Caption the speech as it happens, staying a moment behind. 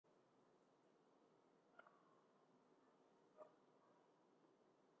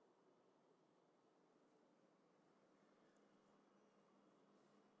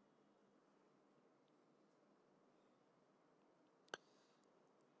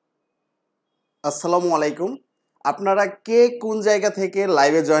আসসালামু আলাইকুম। আপনারা কে কোন জায়গা থেকে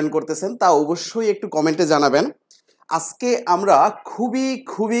লাইভে জয়েন করতেছেন তা অবশ্যই একটু কমেন্টে জানাবেন। আজকে আমরা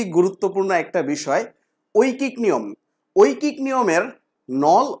খুবই গুরুত্বপূর্ণ একটা বিষয়, ঐকিক নিয়ম। ঐকিক নিয়মের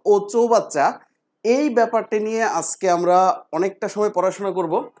নল ও চৌবাচ্চা এই ব্যাপারটা নিয়ে আজকে আমরা অনেকটা সময় পড়াশোনা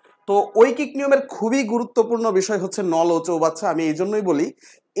করব। তো ঐকিক নিয়মের খুবই গুরুত্বপূর্ণ বিষয় হচ্ছে নল ও চৌবাচ্চা। আমি এই জন্যই বলি,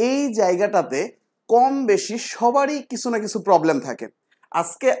 এই জায়গাটাতে কম বেশি সবারই কিছু না কিছু প্রবলেম থাকে।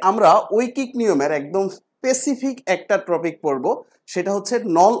 আজকে আমরা ঐকিক নিয়মের একদম স্পেসিফিক একটা টপিক পড়ব, সেটা হচ্ছে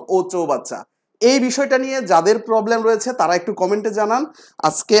নল ও চৌবাচ্চা। এই বিষয়টা নিয়ে যাদের প্রবলেম রয়েছে তারা একটু কমেন্টে জানান।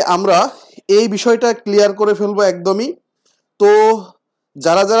 আজকে আমরা এই বিষয়টা ক্লিয়ার করে ফেলবো একদমই। তো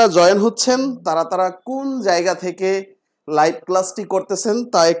যারা যারা জয়েন হচ্ছেন তারা তারা কোন জায়গা থেকে লাইভ ক্লাসটি করতেছেন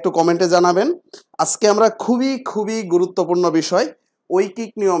তা একটু কমেন্টে জানাবেন। আজকে আমরা খুবই গুরুত্বপূর্ণ বিষয়,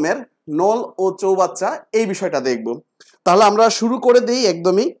 ঐকিক নিয়মের নল ও চৌবাচ্চা এই বিষয়টা দেখব। তাহলে আমরা শুরু করে দিই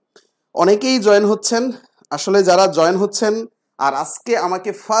একদমই। অনেকেই জয়েন হচ্ছেন, আসলে যারা জয়েন হচ্ছেন আর আজকে আমাকে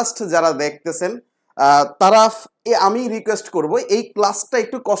ফার্স্ট যারা দেখতেছেন তারা আমি রিকোয়েস্ট করব এই ক্লাসটা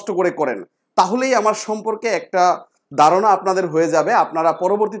একটু কষ্ট করে করেন, তাহলেই আমার সম্পর্কে একটা ধারণা আপনাদের হয়ে যাবে। আপনারা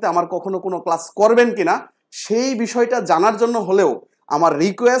পরবর্তীতে আমার কখনো কোনো ক্লাস করবেন কিনা সেই বিষয়টা জানার জন্য হলেও আমার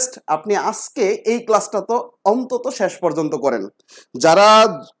রিকোয়েস্ট, আপনি আজকে এই ক্লাসটা তো অন্তত শেষ পর্যন্ত করেন। যারা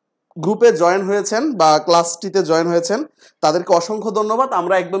গ্রুপে জয়েন হয়েছেন বা ক্লাসটিতে জয়েন হয়েছেন তাদেরকে অসংখ্য ধন্যবাদ।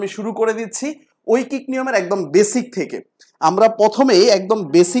 আমরা একদমই শুরু করে দিচ্ছি ঐকিক নিয়মের একদম বেসিক থেকে। আমরা প্রথমেই একদম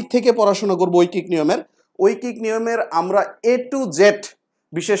বেসিক থেকে পড়াশোনা করব ঐকিক নিয়মের। ঐকিক নিয়মের আমরা এ টু জেড,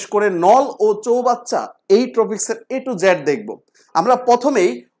 বিশেষ করে নল ও চৌবাচ্চা এই টপিক্সের এ টু জেড দেখব। আমরা প্রথমেই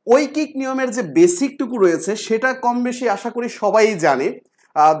ঐকিক নিয়মের যে বেসিকটুকু রয়েছে সেটা কম বেশি আশা করি সবাই জানে।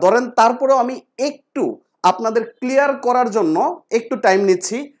 ধরেন তারপরেও আমি একটু আপনাদের ক্লিয়ার করার জন্য একটু টাইম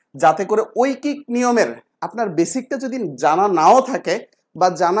নিচ্ছি, যাতে করে ঐকিক নিয়মের আপনার বেসিকটা যদি জানা নাও থাকে বা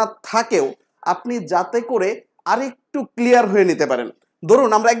জানা থাকেও আপনি যাতে করে আরেকটু ক্লিয়ার হয়ে নিতে পারেন। ধরুন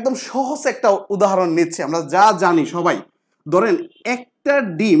আমরা একদম সহজ একটা উদাহরণ নিচ্ছি, আমরা যা জানি সবাই। ধরেন একটা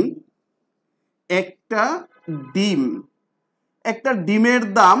ডিম একটা ডিম একটা ডিমের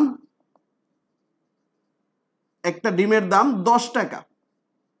দাম ডিমের দাম 10 টাকা।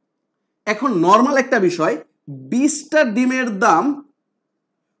 এখন নর্মাল একটা বিষয়, 20টা ডিমের দাম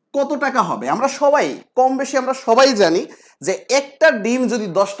কত টাকা হবে? আমরা সবাই কম বেশি আমরা সবাই জানি যে একটা ডিম যদি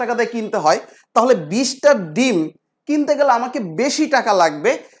 10 টাকাতে কিনতে হয় তাহলে 20টা ডিম কিনতে গেলে আমাকে বেশি টাকা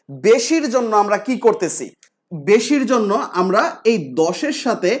লাগবে। বেশির জন্য আমরা কি করতেছি? বেশির জন্য আমরা এই 10-এর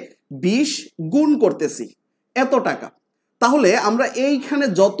সাথে 20 গুণ করতেছি, এত টাকা। তাহলে আমরা এইখানে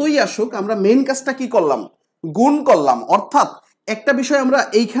যতই আসুক আমরা মেইন কাজটা কি করলাম? গুণ করলাম। অর্থাৎ একটা বিষয় আমরা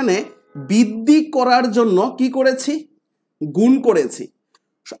এইখানে বৃদ্ধি করার জন্য কি করেছি? গুণ করেছি।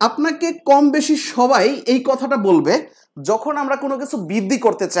 আপনাকে কম বেশি সবাই এই কথাটা বলবে, যখন আমরা কোনো কিছু বৃদ্ধি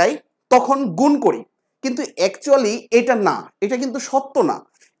করতে চাই তখন গুণ করি, কিন্তু অ্যাকচুয়ালি এটা না, এটা কিন্তু সত্য না।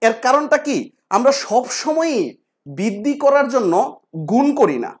 এর কারণটা কি? আমরা সব সময়ই বৃদ্ধি করার জন্য গুণ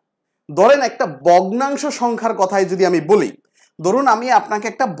করি না। ধরেন একটা ভগ্নাংশ সংখ্যার কথাই যদি আমি বলি, ধরুন আমি আপনাকে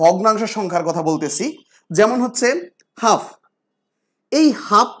একটা ভগ্নাংশ সংখ্যার কথা বলতেছি, যেমন হচ্ছে হাফ। এই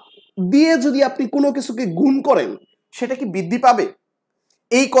হাফ দিয়ে যদি আপনি কোনো কিছুকে গুণ করেন সেটা কি বৃদ্ধি পাবে?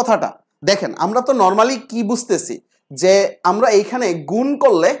 এই কথাটা দেখেন, আমরা তো নর্মালি কি বুঝতেছি যে আমরা এইখানে গুণ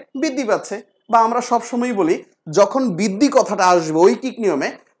করলে বৃদ্ধি পাচ্ছে, বা আমরা সব সময় বলি যখন বৃদ্ধি কথাটা আসবে ঐকিক নিয়মে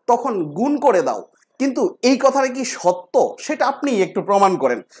তখন গুণ করে দাও। কিন্তু এই কথাটা কি সত্য সেটা আপনি একটু প্রমাণ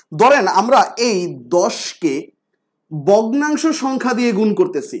করেন। ধরেন আমরা এই 10কে ভগ্নাংশ সংখ্যা দিয়ে গুণ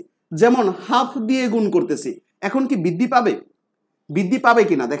করতেছি, যেমন হাফ দিয়ে গুণ করতেছি, এখন কি বৃদ্ধি পাবে? বৃদ্ধি পাবে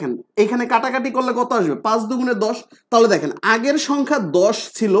কিনা দেখেন, এখানে কাটাকাটি করলে কত আসবে? 5 দুগুণে 10। তাহলে দেখেন আগের সংখ্যা 10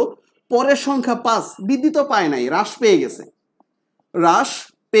 ছিল, পরের সংখ্যা 5, বৃদ্ধি তো পায় নাই, হ্রাস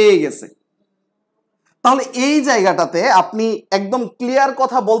পেয়ে গেছে। তাহলে এই জায়গাটাতে আপনি একদম ক্লিয়ার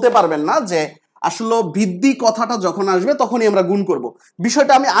কথা বলতে পারবেন না যে আসলে বৃদ্ধি কথাটা যখন আসবে তখনই আমরা গুণ করব।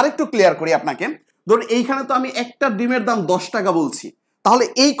 বিষয়টা আমি আরেকটু ক্লিয়ার করি আপনাকে। ধরুন এইখানে তো আমি একটা ডিমের দাম 10 টাকা বলছি, তাহলে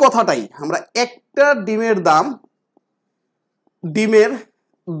এই কথাটাই আমরা একটা ডিমের দাম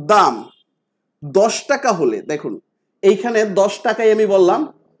 10 টাকা হলে, দেখুন এইখানে 10 টাকাই আমি বললাম,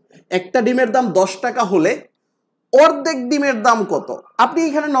 একটা ডিমের দাম 10 টাকা হলে অর্ধেক ডিমের দাম কত? আপনি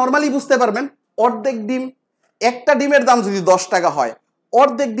এখানে নর্মালি বুঝতে পারবেন, অর্ধেক ডিম, একটা ডিমের দাম যদি 10 টাকা হয়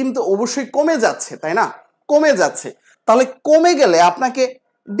অর্ধেক ডিম তো অবশ্যই কমে যাচ্ছে, তাই না? কমে যাচ্ছে। তাহলে কমে গেলে আপনাকে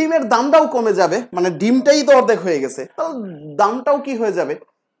ডিমের দামটাও কমে যাবে, মানে ডিমটাই তো অর্ধেক হয়ে গেছে, তাহলে দামটাও কি হয়ে যাবে?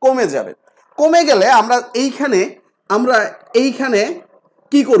 কমে যাবে। কমে গেলে আমরা এইখানে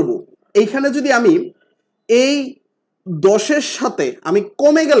কি করব? এইখানে যদি আমি এই 10-এর সাথে আমি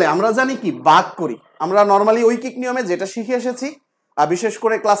কমে গেলে আমরা জানি কি ভাগ করি। আমরা নর্মালি ঐকিক নিয়মে যেটা শিখে এসেছি বিশেষ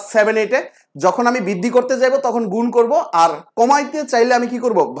করে ক্লাস 7-8-এ যখন আমি বৃদ্ধি করতে যাইব তখন গুণ করব, আর কমাইতে চাইলে আমি কি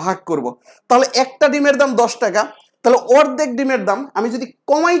করব, ভাগ করব। তাহলে একটা ডিমের দাম 10 টাকা, তাহলে অর্ধেক ডিমের দাম আমি যদি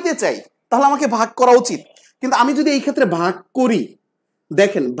কমাইতে চাই তাহলে আমাকে ভাগ করা উচিত। কিন্তু আমি যদি এই ক্ষেত্রে ভাগ করি,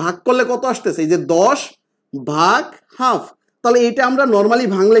 দেখেন ভাগ করলে কত আসতেছে, এই যে 10 ভাগ হাফ। তাহলে এটা আমরা নর্মালি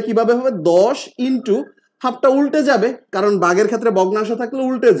ভাঙলে কিভাবে হবে, 10 ইন্টু হাফটা উল্টে যাবে, কারণ ভাগের ক্ষেত্রে ভগ্নাংশ থাকলে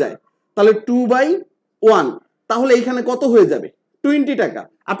উল্টে যায়। তাহলে 2/1, তাহলে এইখানে কত হয়ে যাবে, 20 টাকা।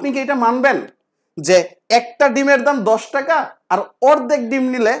 আপনি কি এটা মানবেন যে একটা ডিমের দাম 10 টাকা আর অর্ধেক ডিম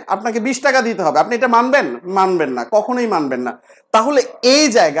নিলে আপনাকে 20 টাকা দিতে হবে? আপনি এটা মানবেন? মানবেন না, কখনোই মানবেন না। তাহলে এই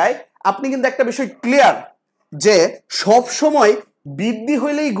জায়গায় আপনি কিন্তু একটা বিষয় ক্লিয়ার যে সব সময় বৃদ্ধি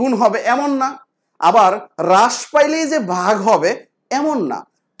হইলেই গুণ হবে এমন না, আবার হ্রাস পাইলেই যে ভাগ হবে এমন না।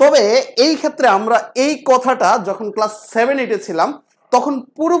 তবে এই ক্ষেত্রে আমরা এই কথাটা যখন ক্লাস 7-8-এ ছিলাম তখন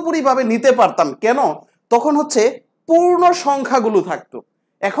পুরোপুরিভাবে নিতে পারতাম। কেন? তখন হচ্ছে পূর্ণ সংখ্যাগুলো থাকতো।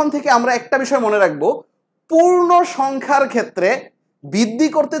 এখন থেকে আমরা একটা বিষয় মনে রাখবো, পূর্ণ সংখ্যার ক্ষেত্রে বৃদ্ধি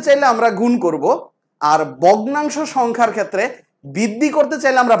করতে চাইলে আমরা গুণ করব, আর ভগ্নাংশ সংখ্যার ক্ষেত্রে বৃদ্ধি করতে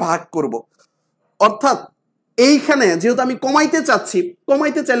চাইলে আমরা ভাগ করব। অর্থাৎ এইখানে যেহেতু আমি কমাইতে চাচ্ছি,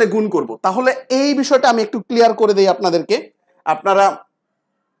 কমাইতে চাইলে গুণ করব। তাহলে এই বিষয়টা আমি একটু ক্লিয়ার করে দেই আপনাদেরকে। আপনারা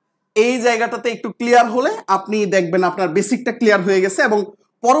এই জায়গাটাতে একটু ক্লিয়ার হলে আপনি দেখবেন আপনার বেসিকটা ক্লিয়ার হয়ে গেছে, এবং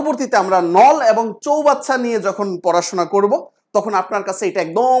পরবর্তীতে আমরা নল এবং চৌবাচ্চা নিয়ে যখন পড়াশোনা করব তখন আপনার কাছে এটা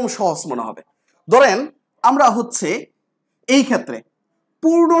একদম সহজ মনে হবে। ধরেন আমরা হচ্ছে এই ক্ষেত্রে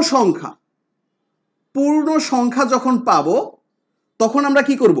পূর্ণ সংখ্যা যখন পাবো তখন আমরা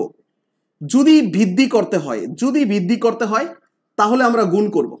কি করব, যদি বৃদ্ধি করতে হয় তাহলে আমরা গুণ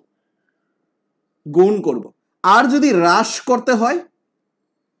করব, আর যদি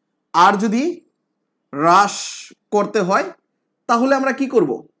হ্রাস করতে হয় তাহলে আমরা কি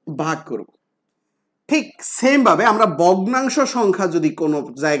করব, ভাগ করব। ঠিক সেম ভাবে আমরা ভগ্নাংশ সংখ্যা যদি কোনো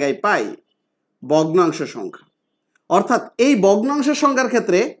জায়গায় পাই, ভগ্নাংশ সংখ্যা, অর্থাৎ এই ভগ্নাংশ সংখ্যার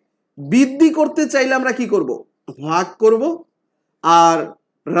ক্ষেত্রে বৃদ্ধি করতে চাইলে আমরা কি করব, ভাগ করব, আর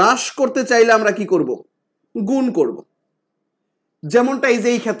হ্রাস করতে চাইলে আমরা কি করব, গুণ করব। যেমনটা এই যে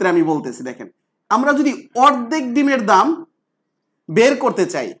এই ক্ষেত্রে আমি বলতেছি, দেখেন আমরা যদি অর্ধেক ডিমের দাম বের করতে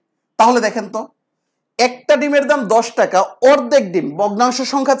চাই তাহলে দেখেন তো, একটা ডিমের দাম 10 টাকা, অর্ধেক ডিম ভগ্নাংশ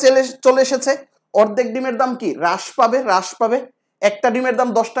সংখ্যা চলে এসেছে, অর্ধেক ডিমের দাম কি হ্রাস পাবে। একটা ডিমের দাম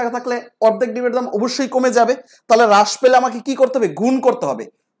 10 টাকা থাকলে অর্ধেক ডিমের দাম অবশ্যই কমে যাবে। তাহলে হ্রাস পেলে আমাকে কি করতে হবে, গুণ করতে হবে।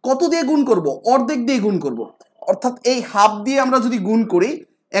 কত দিয়ে গুণ করব, অর্ধেক দিয়ে গুণ করব। অর্থাৎ এই হাফ দিয়ে আমরা যদি গুণ করি,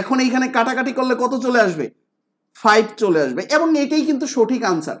 এখন এইখানে কাটাকাটি করলে কত চলে আসবে, 5 চলে আসবে, এবং এটাই কিন্তু সঠিক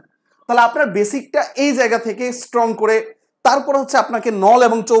আনসার। তাহলে আপনার বেসিকটা এই জায়গা থেকে স্ট্রং করে তারপর হচ্ছে আপনাকে নল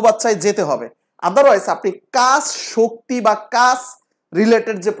এবং চৌবাচ্চায় যেতে হবে। আদারওয়াইজ আপনি কাজ শক্তি বা কাজ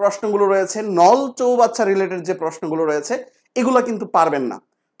রিলেটেড যে প্রশ্নগুলো রয়েছে, নল চৌবাচ্চা রিলেটেড যে প্রশ্নগুলো রয়েছে, এগুলো কিন্তু পারবেন না।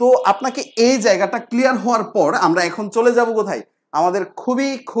 তো আপনাকে এই জায়গাটা ক্লিয়ার হওয়ার পর আমরা এখন চলে যাব কোথায়, আমাদের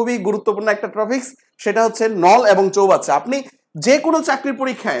খুবই গুরুত্বপূর্ণ একটা টপিকস, সেটা হচ্ছে নল এবং চৌবাচ্চা। আপনি যে কোনো চাকরির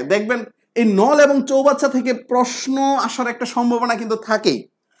পরীক্ষায় দেখবেন এই নল এবং চৌবাচ্চা থেকে প্রশ্ন আসার একটা সম্ভাবনা কিন্তু থাকেই।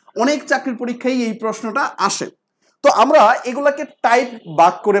 অনেক চাকরির পরীক্ষায় এই প্রশ্নটা আসে। তো আমরা এগুলাকে টাইপ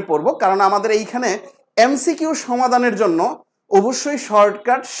ভাগ করে পড়ব, কারণ আমাদের এইখানে এমসিকিউ সমাধানের জন্য অবশ্যই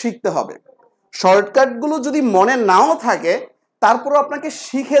শর্টকাট শিখতে হবে। শর্টকাটগুলো যদি মনে নাও থাকে তারপরও আপনাকে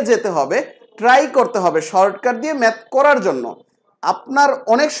শিখে যেতে হবে, ট্রাই করতে হবে শর্টকাট দিয়ে ম্যাথ করার জন্য। আপনার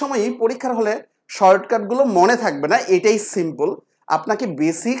অনেক সময়ই পরীক্ষার হলে শর্টকাটগুলো মনে থাকবে না, এটাই সিম্পল। আপনাকে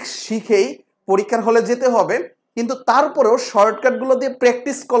বেসিক শিখেই পরীক্ষার হলে যেতে হবে, কিন্তু তারপরেও শর্টকাটগুলো দিয়ে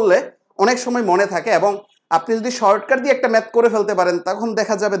প্র্যাকটিস করলে অনেক সময় মনে থাকে, এবং আপনি যদি শর্টকাট দিয়ে একটা ম্যাথ করে ফেলতে পারেন তখন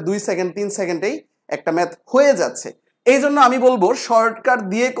দেখা যাবে 2 সেকেন্ড 3 সেকেন্ডেই একটা ম্যাথ হয়ে যাচ্ছে। এই জন্য আমি বলবো শর্টকাট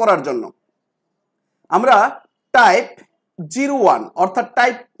দিয়ে করার জন্য আমরা টাইপ 01 অর্থাৎ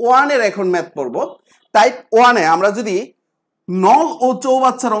টাইপ 1 এর এখন ম্যাথ পড়ব। টাইপ 1 এ আমরা যদি নল ও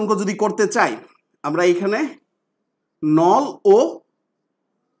চৌবাচ্চার অঙ্ক যদি করতে চাই, আমরা এখানে নল ও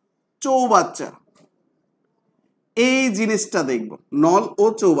চৌবাচ্চা এই জিনিসটা দেখব, নল ও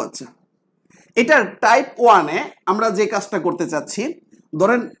চৌবাচ্চা। এটার টাইপ 1 এ আমরা যে কাজটা করতে চাচ্ছি,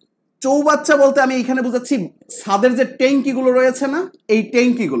 ধরেন চৌবাচ্চা বলতে আমি এখানে বুঝাচ্ছি ছাদের যে ট্যাঙ্কিগুলো রয়েছে না, এই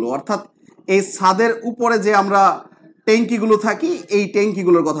ট্যাঙ্কিগুলো, অর্থাৎ এই ছাদের উপরে যে আমরা ট্যাঙ্কিগুলো থাকি এই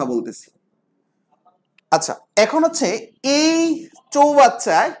ট্যাঙ্কিগুলোর কথা বলতেছি। আচ্ছা, এখন হচ্ছে এই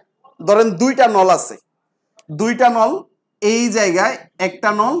চৌবাচ্চায় ধরেন 2টা নল আছে, 2টা নল, এই জায়গায় একটা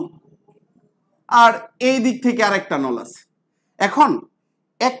নল আর এই দিক থেকে আরেকটা নল আছে। এখন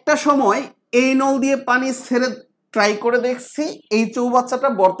একটা সময় এই নল দিয়ে পানি ছেড়ে ট্রাই করে দেখছি এই চৌবাচ্চাটা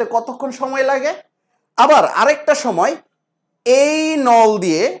ভরতে কতক্ষণ সময় লাগে, আবার আরেকটা সময় এই নল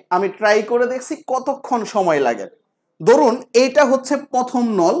দিয়ে আমি ট্রাই করে দেখছি কতক্ষণ সময় লাগে। ধরুন এইটা হচ্ছে প্রথম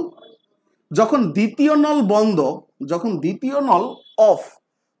নল, যখন দ্বিতীয় নল বন্ধ, যখন দ্বিতীয় নল অফ,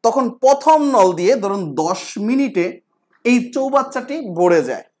 তখন প্রথম নল দিয়ে ধরুন 10 মিনিটে এই চৌবাচ্চাটি ভরে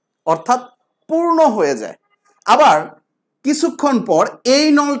যায়, অর্থাৎ পূর্ণ হয়ে যায়। আবার কিছুক্ষণ পর এই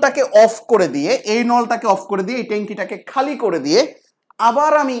নলটাকে অফ করে দিয়ে, এই নলটাকে অফ করে দিয়ে এই ট্যাঙ্কিটাকে খালি করে দিয়ে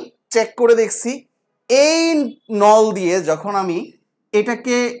আবার আমি চেক করে দেখছি এই নল দিয়ে যখন আমি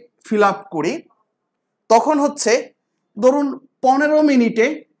এটাকে ফিল আপ করি তখন হচ্ছে ধরুন 15 মিনিটে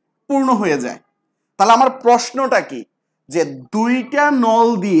পূর্ণ হয়ে যায়। তাহলে আমার প্রশ্নটা কি, যে দুইটা নল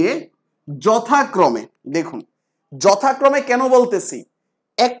দিয়ে যথাক্রমে, দেখুন যথাক্রমে কেন বলতেছি,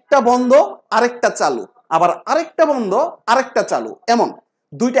 একটা বন্ধ আরেকটা চালু, আবার আরেকটা বন্ধ আরেকটা চালু, এমন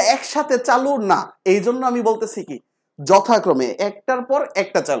দুইটা একসাথে চালু না, এই জন্য আমি বলতেছি কি যথাক্রমে একটার পর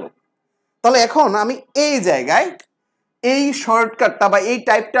একটা চালু। তাহলে এখন আমি এই জায়গায় এই শর্টকাটটা বা এই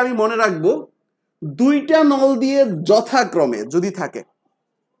টাইপটা আমি মনে রাখবো, দুইটা নল দিয়ে যথাক্রমে যদি থাকে,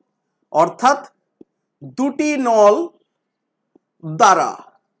 অর্থাৎ দুটি নল দ্বারা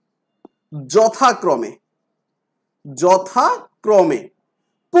যথাক্রমে যথাক্রমে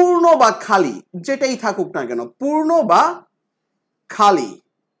পূর্ণ বা খালি, যেটাই থাকুক না কেন, পূর্ণ বা খালি,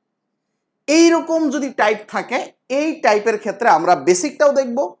 এইরকম যদি টাইপ থাকে, এই টাইপের ক্ষেত্রে আমরা বেসিকটাও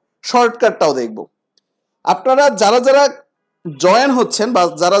দেখব, শর্টকাটটাও দেখব। আপনারা যারা যারা জয়েন হচ্ছেন বা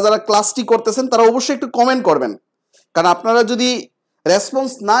যারা যারা ক্লাসটি করতেছেন তারা অবশ্যই একটু কমেন্ট করবেন, কারণ আপনারা যদি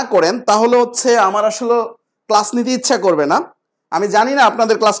রেসপন্স না করেন তাহলে হচ্ছে আমার আসলে ক্লাস নিতে ইচ্ছা করবে না। আমি জানি না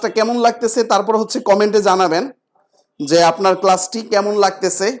আপনাদের ক্লাসটা কেমন লাগতেছে, তারপর হচ্ছে কমেন্টে জানাবেন যে আপনার ক্লাসটি কেমন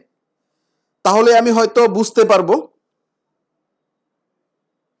লাগতেছে, তাহলে আমি হয়তো বুঝতে পারবো।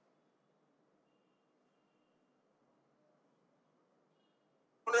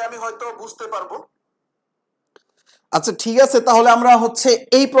 আচ্ছা ঠিক আছে, তাহলে আমরা হচ্ছে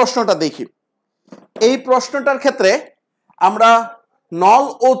এই প্রশ্নটা দেখি। এই প্রশ্নটার ক্ষেত্রে আমরা নল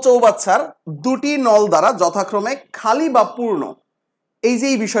ও চৌবাচ্চার দুটি নল দ্বারা যথাক্রমে খালি বা পূর্ণ, এই যে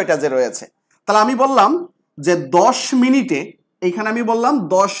এই বিষয়টা যে রয়েছে, তাহলে আমি বললাম যে 10 মিনিটে, এইখানে আমি বললাম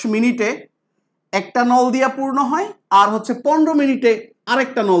 10 মিনিটে একটা নল দিয়ে পূর্ণ হয়, আর হচ্ছে 15 মিনিটে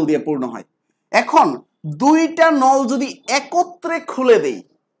আরেকটা নল দিয়ে পূর্ণ হয়। এখন দুইটা নল যদি একত্রে খুলে দেই,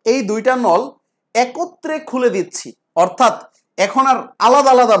 এই দুইটা নল একত্রে খুলে দিচ্ছি, অর্থাৎ এখন আর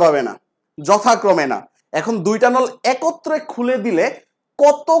আলাদা আলাদা ভাবে না, যথাক্রমে না, এখন দুইটা নল একত্রে খুলে দিলে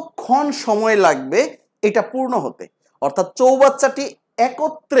কতক্ষণ সময় লাগবে এটা পূর্ণ হতে, অর্থাৎ চৌবাচ্চাটি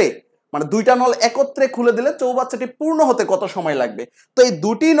একত্রে, মানে দুইটা নল একত্রে খুলে দিলে চৌবাচ্চাটি পূর্ণ হতে কত সময় লাগবে। তো এই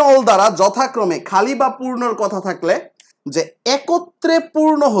দুটি নল দ্বারা যথাক্রমে খালি বা পূর্ণর কথা থাকলে, যে একত্রে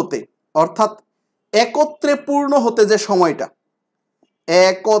পূর্ণ হতে, অর্থাৎ একত্রে পূর্ণ হতে যে সময়টা,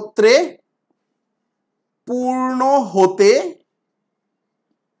 একত্রে পূর্ণ হতে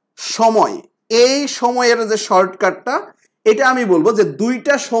সময়, এই সময়ের যে শর্টকাটটা, এটা আমি বলবো যে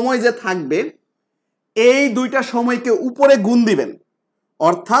দুইটা সময় যে থাকবে, এই দুইটা সময়কে উপরে গুণ দিবেন,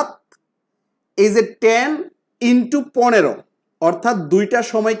 অর্থাৎ এই যে 10 × 15, অর্থাৎ দুইটা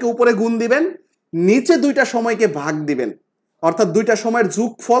সময়কে উপরে গুণ দিবেন, নিচে দুইটা সময়কে ভাগ দিবেন, অর্থাৎ দুইটা সময়ের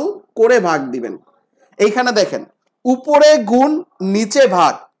যোগফল করে ভাগ দিবেন। এইখানে দেখেন উপরে গুণ নিচে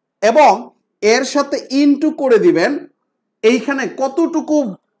ভাগ, এবং এর সাথে ইনটু করে দিবেন এইখানে কতটুকু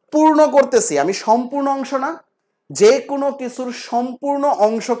পূর্ণ করতেছি আমি, সম্পূর্ণ অংশ না, যে কোনো কিছুর সম্পূর্ণ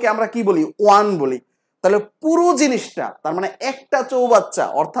অংশকে আমরা কি বলি, 1 বলি। তাহলে পুরো জিনিসটা, তার মানে একটা চৌবাচ্চা,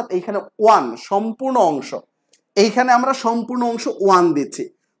 অর্থাৎ এইখানে 1 সম্পূর্ণ অংশ, এইখানে আমরা সম্পূর্ণ অংশ 1 দিচ্ছি।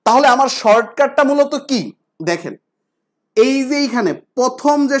 তাহলে আমার শর্টকাটটা মূলত কি দেখেন, এই যে এইখানে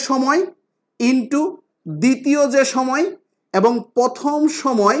প্রথম যে সময় ইনটু দ্বিতীয় যে সময়, এবং প্রথম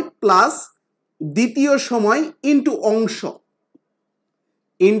সময় প্লাস দ্বিতীয় সময় ইনটু অংশ,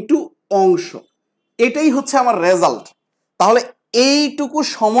 ইনটু অংশ, এটাই হচ্ছে আমার রেজাল্ট। তাহলে এইটুকু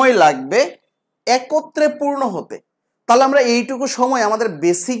সময় লাগবে একত্রে পূর্ণ হতে। তাহলে আমরা এইটুকু সময় আমাদের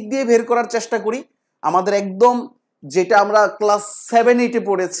বেসিক দিয়ে বের করার চেষ্টা করি, আমাদের একদম যেটা আমরা ক্লাস 7-8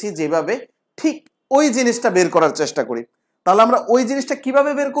 পড়েছি যেভাবে, ঠিক ওই জিনিসটা বের করার চেষ্টা করি। তাহলে আমরা ওই জিনিসটা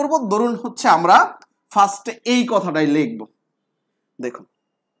কিভাবে বের করব, ধরুন হচ্ছে আমরা ফার্স্টে এই কথাটাই লিখব। দেখুন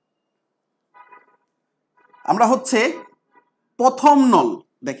আমরা হচ্ছে প্রথম নল,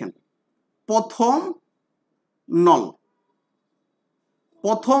 দেখেন প্রথম নল,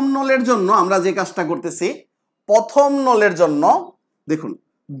 প্রথম নলের জন্য আমরা যে কাজটা করতেছি, প্রথম নলের জন্য দেখুন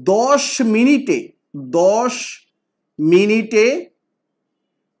 10 মিনিটে, 10 মিনিটে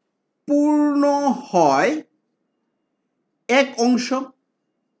পূর্ণ হয় এক অংশ,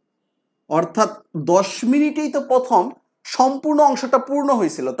 অর্থাৎ 10 মিনিটেই তো প্রথম সম্পূর্ণ অংশটা পূর্ণ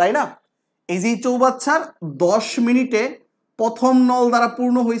হয়েছিল, তাই না? এই যে চৌবাচ্চার 10 মিনিটে প্রথম নল দ্বারা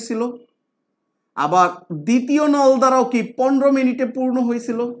পূর্ণ হয়েছিল, আবার দ্বিতীয় নল দ্বারাও কি 15 মিনিটে পূর্ণ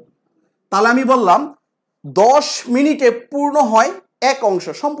হয়েছিল। তাহলে আমি বললাম 10 মিনিটে পূর্ণ হয় এক অংশ,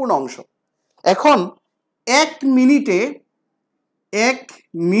 সম্পূর্ণ অংশ। এখন 1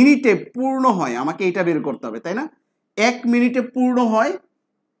 মিনিটে পূর্ণ হয়, আমাকে এটা বের করতে হবে, তাই না? 1 মিনিটে পূর্ণ হয়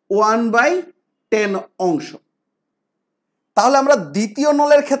 1/10 অংশ। তাহলে আমরা দ্বিতীয়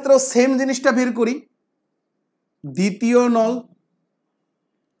নলের ক্ষেত্রেও সেম জিনিসটা বের করি।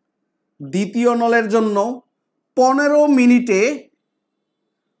 দ্বিতীয় নলের জন্য 15 মিনিটে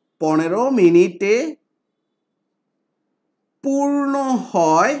পূর্ণ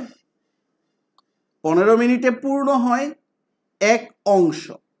হয় 15 মিনিটে পূর্ণ হয় এক অংশ।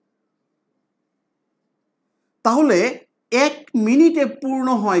 তাহলে 1 মিনিটে পূর্ণ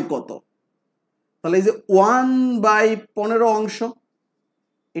হয় কত? তাহলে এই যে 1/15 অংশ,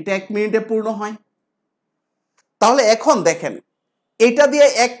 এটা 1 মিনিটে পূর্ণ হয়। তাহলে এখন দেখেন, এটা দিয়ে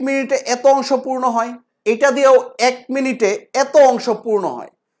 1 মিনিটে এত অংশ পূর্ণ হয়, এটা দিয়েও 1 মিনিটে এত অংশ পূর্ণ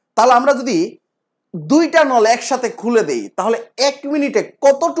হয়। তাহলে আমরা যদি দুইটা নল একসাথে খুলে দেই তাহলে 1 মিনিটে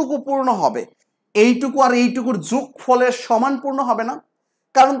কতটুকু পূর্ণ হবে? এইটুকু আর এইটুকুর যোগফলের সমান পূর্ণ হবে না?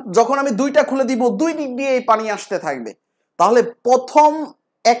 কারণ যখন আমি দুইটা খুলে দিব দুই দিক দিয়ে এই পানি আসতে থাকবে। তাহলে প্রথম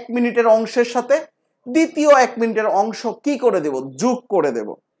 1 মিনিটের অংশের সাথে দ্বিতীয় 1 মিনিটের অংশ কি করে দেব? যোগ করে দেব।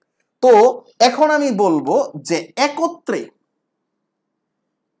 তো এখন আমি বলবো যে একত্রে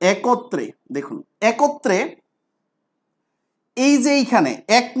দেখুন, একত্রে এই যে এইখানে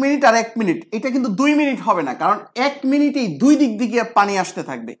 1 মিনিট আর 1 মিনিট, এটা কিন্তু 2 মিনিট হবে না, কারণ 1 মিনিটেই দুই দিক দিকে পানি আসতে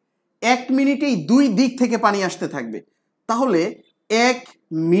থাকবে। 1 মিনিটেই দুই দিক থেকে পানি আসতে থাকবে। তাহলে 1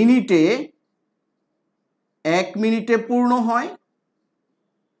 মিনিটে পূর্ণ হয়,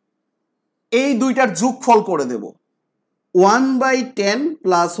 এই দুইটার যোগফল করে দেব 1/10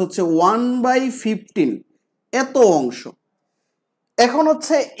 প্লাস হচ্ছে 1/15 এত অংশ। এখন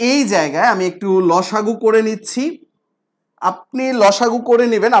হচ্ছে এই জায়গায় আমি একটু লসাগু করে নিচ্ছি, আপনি লসাগু করে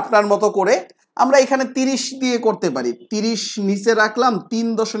নেবেন আপনার মতো করে। আমরা এখানে 30 দিয়ে করতে পারি, 30 নিচে রাখলাম,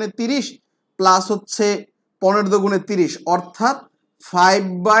 3.30 প্লাস হচ্ছে 15 দুগুণে 30 অর্থাৎ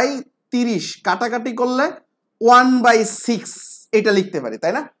 5/30, কাটাকাটি করলে 1/6 এটা লিখতে পারি,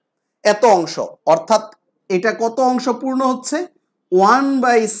 তাই না? এত অংশ, অর্থাৎ এটা কত অংশ পূর্ণ হচ্ছে?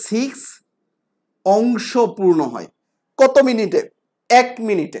 1/6 অংশ পূর্ণ হয় কত মিনিটে? 1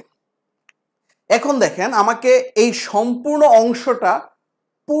 মিনিটে। এখন দেখেন, আমাকে এই সম্পূর্ণ অংশটা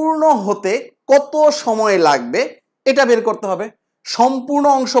পূর্ণ হতে কত সময় লাগবে এটা বের করতে হবে। সম্পূর্ণ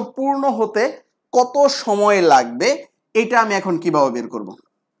অংশ পূর্ণ হতে কত সময় লাগবে এটা আমি এখন কিভাবে বের করব?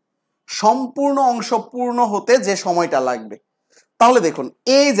 সম্পূর্ণ অংশ পূর্ণ হতে যে সময়টা লাগবে। তাহলে দেখুন,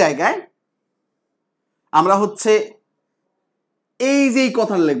 এই জায়গায় আমরা হচ্ছে এই যে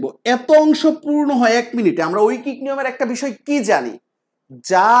কথাটা লিখবো, এত অংশ পূর্ণ হয় 1 মিনিটে। আমরা ঐকিক নিয়মের একটা বিষয় কি জানি?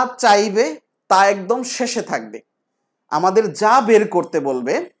 যা চাইবে তা একদম শেষে থাকবে। আমাদের যা বের করতে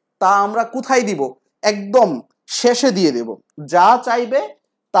বলবে তা আমরা কোথায় দিব? একদম শেষে দিয়ে দেব। যা চাইবে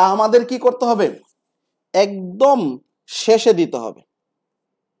তা আমাদের কি করতে হবে? একদম শেষে দিতে হবে।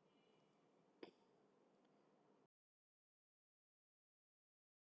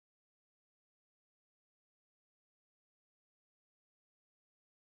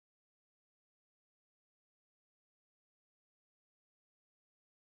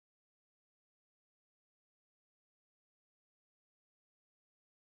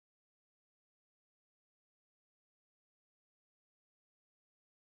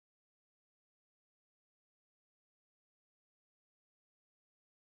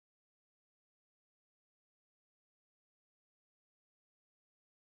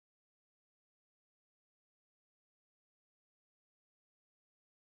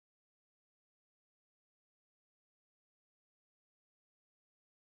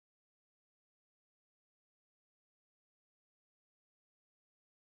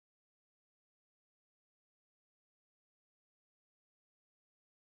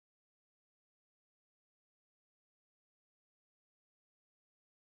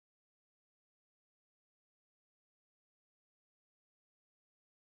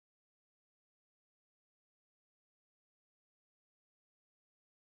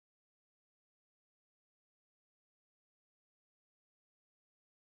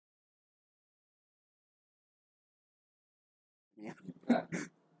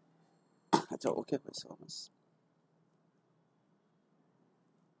 আচ্ছা, ওকে হয়েছে।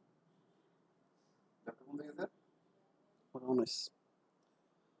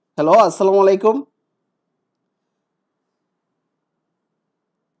 হ্যালো, আসসালামু আলাইকুম।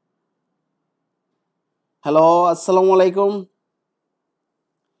 হ্যালো, আসসালামু আলাইকুম।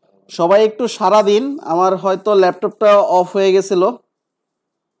 সবাই একটু সাড়া দিন, আমার হয়তো ল্যাপটপটা অফ হয়ে গেছিল।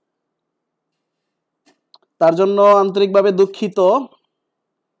 তার জন্য আন্তরিকভাবে দুঃখিত।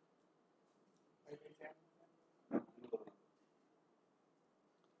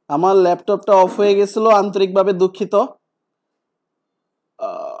 আমার ল্যাপটপটা অফ হয়ে গেছিল, আন্তরিকভাবে দুঃখিত।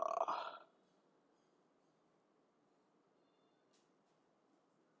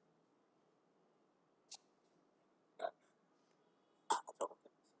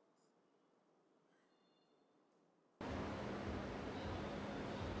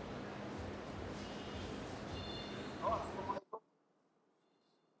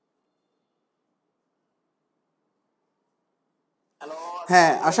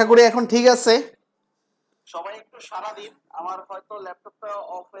 হ্যাঁ, আশা করি এখন ঠিক আছে। সবাই একটু সাড়া দিন, আমার হয়তো ল্যাপটপটা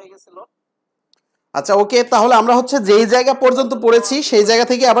অফ হয়ে গেছিল। আচ্ছা, ওকে, তাহলে আমরা হচ্ছে যেই জায়গা পর্যন্ত পড়েছি সেই জায়গা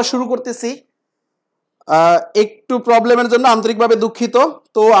থেকে আবার শুরু করতেছি। একটু প্রবলেমের জন্য আন্তরিকভাবে দুঃখিত।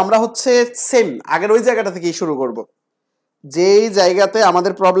 তো আমরা হচ্ছে সেম আগের ওই জায়গাটা থেকেই শুরু করব। যেই জায়গাতে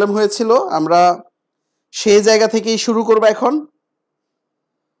আমাদের প্রবলেম হয়েছিল আমরা সেই জায়গা থেকেই শুরু করব এখন।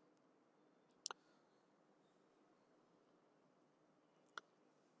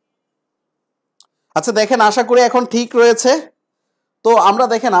 আচ্ছা দেখেন, আশা করি এখন ঠিক রয়েছে। তো আমরা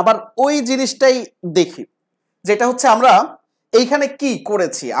দেখেন আবার ওই জিনিসটাই দেখি, যেটা হচ্ছে আমরা এইখানে কি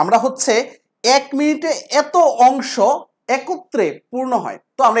করেছি। আমরা হচ্ছে 1 মিনিটে এত অংশ একত্রে পূর্ণ হয়,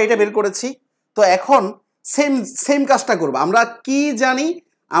 তো আমরা এটা বের করেছি। তো এখন সেম সেম কাজটা করব। আমরা কি জানি,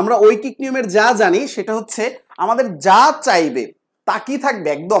 আমরা ঐকিক নিয়মের যা জানি সেটা হচ্ছে আমাদের যা চাইবে তা কি থাকবে,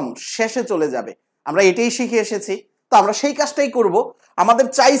 একদম শেষে চলে যাবে। আমরা এটাই শিখে এসেছি, তো আমরা সেই কাজটাই করব। আমাদের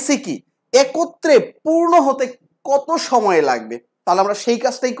চাইছে কি একত্রে পূর্ণ হতে কত সময় লাগবে, তাহলে আমরা সেই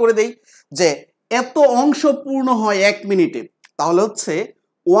কাজটাই করে দেই। যে এত অংশ পূর্ণ হয় 1 মিনিটে, তাহলে হচ্ছে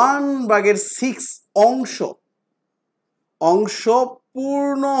 1/6 অংশ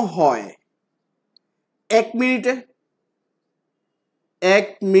পূর্ণ হয় 1 মিনিটে। 1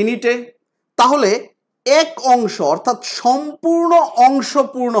 মিনিটে তাহলে এক অংশ অর্থাৎ সম্পূর্ণ অংশ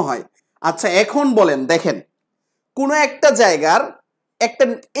পূর্ণ হয়। আচ্ছা এখন বলেন, দেখেন কোনো একটা জায়গার একটা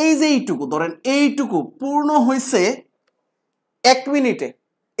এই যে এইটুকু ধরেন, এইটুকু পূর্ণ হয়েছে 1 মিনিটে।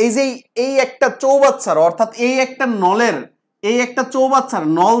 এই যে এই একটা চৌবাচ্চার অর্থাৎ এই একটা নলের, এই একটা চৌবাচ্চার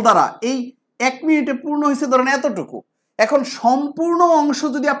নল দ্বারা এই 1 মিনিটে পূর্ণ হয়েছে ধরেন এতটুকু। এখন সম্পূর্ণ অংশ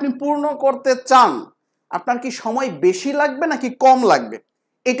যদি আপনি পূর্ণ করতে চান, আপনার কি সময় বেশি লাগবে নাকি কম লাগবে,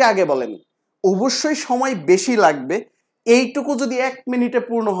 এটা আগে বলেন। অবশ্যই সময় বেশি লাগবে। এইটুকু যদি 1 মিনিটে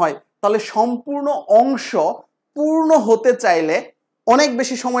পূর্ণ হয়, তাহলে সম্পূর্ণ অংশ পূর্ণ হতে চাইলে অনেক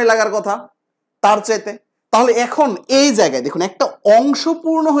বেশি সময় লাগার কথা তার চাইতে। তাহলে এখন এই জায়গায় দেখুন, একটা অংশ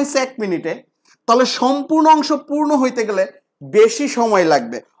পূর্ণ হয়েছে 1 মিনিটে, তাহলে সম্পূর্ণ অংশ পূর্ণ হইতে গেলে বেশি সময়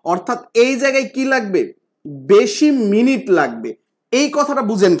লাগবে, অর্থাৎ এই জায়গায় কি লাগবে, বেশি মিনিট লাগবে। এই কথাটা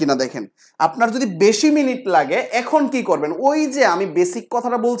বুঝেন কিনা দেখেন। আপনার যদি বেশি মিনিট লাগে, এখন কি করবেন, ওই যে আমি বেসিক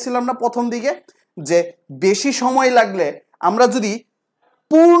কথাটা বলছিলাম না প্রথম দিকে, যে বেশি সময় লাগলে আমরা যদি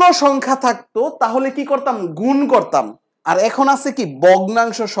পূর্ণ সংখ্যা থাকতো তাহলে কি করতাম, গুণ করতাম। আর এখন আছে কি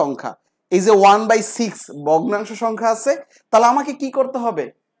ভগ্নাংশ সংখ্যা, এই যে 1/6 ভগ্নাংশ সংখ্যা আছে, তাহলে আমাকে কি করতে হবে,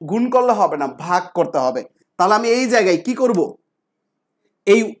 গুণ করলে হবে না, ভাগ করতে হবে। তাহলে আমি এই জায়গায় কি করব,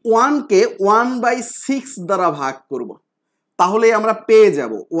 এই 1 কে 1/6 দ্বারা ভাগ করব। তাহলে আমরা পেয়ে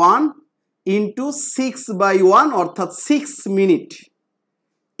যাব 1 × 6/1 অর্থাৎ 6 মিনিট।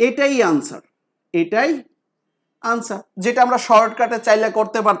 এটাই আনসার, এটাই আনসার, যেটা আমরা শর্টকাটে চাইলে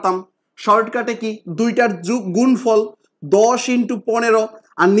করতে পারতাম। শর্টকাটে কি দুইটার গুণফল 10 × 15,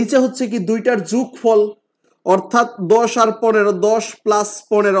 আর নিচে হচ্ছে কি দুইটার যোগফল অর্থাৎ 10 আর 15, 10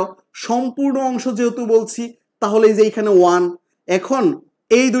 + 15 সম্পূর্ণ অংশ যেহেতু বলছি, তাহলে এই যে এখানে 1। এখন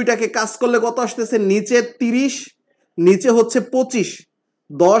এই দুইটাকে কাজ করলে কত আসতেছে, নিচে 30, নিচে হচ্ছে 25,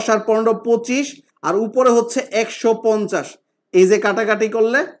 10 আর 15 25, আর উপরে হচ্ছে 150। এই যে কাটাকাটি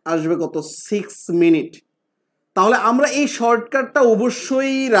করলে আসবে কত, 6 মিনিট। তাহলে আমরা এই শর্টকাটটা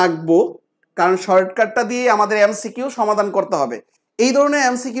অবশ্যই রাখবো, কারণ শর্টকাটটা দিয়ে আমাদের এমসিকিউ সমাধান করতে হবে। এই ধরনের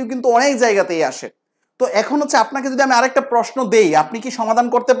এমসিকিউ কিন্তু অনেক জায়গাতেই আসে। তো এখন হচ্ছে আপনাকে যদি আমি আরেকটা প্রশ্ন দেই, আপনি কি সমাধান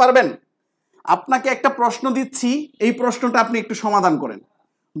করতে পারবেন? আপনাকে একটা প্রশ্ন দিচ্ছি, এই প্রশ্নটা আপনি একটু সমাধান করেন।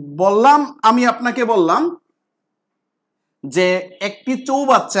 বললাম, আমি আপনাকে বললাম যে একটি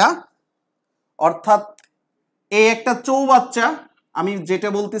চৌবাচ্চা, অর্থাৎ এই একটা চৌবাচ্চা, আমি যেটা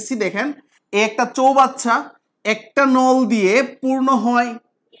বলতেছি দেখেন, এই একটা চৌবাচ্চা একটা নল দিয়ে পূর্ণ হয়,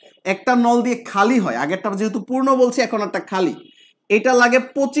 একটা নল দিয়ে খালি হয়। আগেরটা যেহেতু পূর্ণ বলছি, এখন একটা খালি, এটা লাগে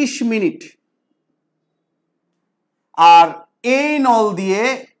 25 মিনিট। আর এই নল দিয়ে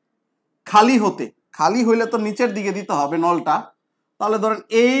খালি হতে, খালি হইলে তো নিচের দিকে দিতে হবে নলটা, তাহলে ধরেন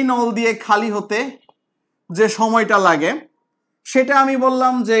এই নল দিয়ে খালি হতে যে সময়টা লাগে সেটা আমি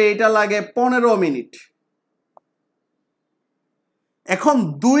বললাম যে এটা লাগে 15 মিনিট। এখন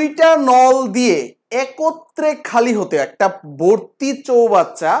দুইটা নল দিয়ে একত্রে খালি হতে, একটা ভর্তি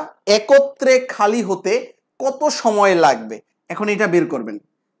চৌবাচ্চা একত্রে খালি হতে কত সময় লাগবে? এখন এটা বের করবেন,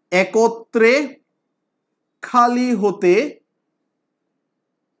 একত্রে খালি হতে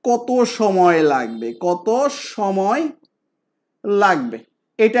কত সময় লাগবে, কত সময় লাগবে,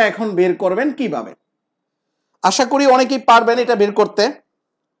 এটা এখন বের করবেন কিভাবে? আশা করি অনেকেই পারবেন এটা বের করতে,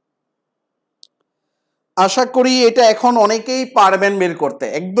 আশা করি এটা এখন অনেকেই পারবেন বের করতে,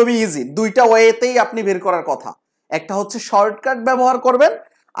 একদমই ইজি। দুইটা ওয়েতেই আপনি বের করার কথা, একটা হচ্ছে শর্টকাট ব্যবহার করবেন,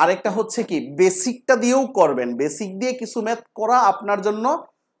 আর একটা হচ্ছে কি বেসিকটা দিয়েও করবেন। বেসিক দিয়ে কিছু ম্যাথ করা আপনার জন্য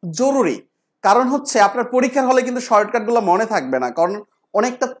জরুরি, কারণ হচ্ছে আপনার পরীক্ষার হলে কিন্তু শর্টকাটগুলো মনে থাকবে না, কারণ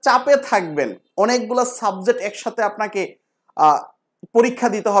অনেকটা চাপে থাকবেন, অনেকগুলো সাবজেক্ট একসাথে আপনাকে পরীক্ষা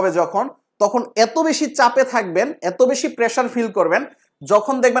দিতে হবে যখন, তখন এত বেশি চাপে থাকবেন, এত বেশি প্রেসার ফিল করবেন,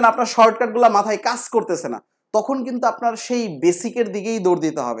 যখন দেখবেন আপনার শর্টকাটগুলো মাথায় কাজ করতেছে না, তখন কিন্তু আপনার সেই বেসিকের দিকেই দৌড়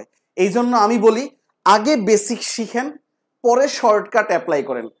দিতে হবে। এই জন্য আমি বলি আগে বেসিক শিখেন, পরে শর্টকাট অ্যাপ্লাই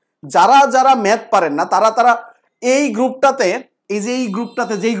করেন। যারা যারা ম্যাথ পারেন না তারা তারা এই গ্রুপটাতে, এই যে এই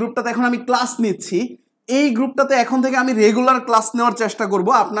গ্রুপটাতে, যেই গ্রুপটাতে এখন আমি ক্লাস নিচ্ছি, এই গ্রুপটাতে এখন থেকে আমি রেগুলার ক্লাস নেওয়ার চেষ্টা করব।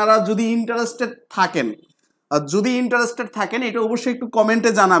 আপনারা যদি ইন্টারেস্টেড থাকেন, এটা অবশ্যই একটু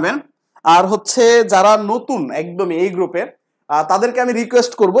কমেন্টে জানাবেন। আর হচ্ছে যারা নতুন একদমই এই গ্রুপে, তাদেরকে আমি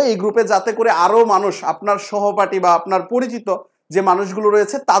রিকোয়েস্ট করব এই গ্রুপে যাতে করে আরো মানুষ, আপনার সহপাঠী বা আপনার পরিচিত যে মানুষগুলো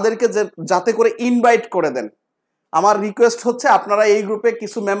রয়েছে তাদেরকে যাতে করে ইনভাইট করে দেন। আমার রিকোয়েস্ট হচ্ছে আপনারা এই গ্রুপে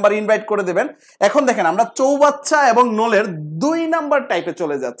কিছু মেম্বার ইনভাইট করে দেবেন। এখন দেখেন আমরা চৌবাচ্চা এবং নলের 2 নাম্বার টাইপে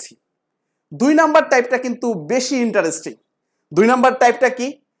চলে যাচ্ছি। 2 নাম্বার টাইপটা কিন্তু বেশি ইন্টারেস্টিং। 2 নাম্বার টাইপটা কি?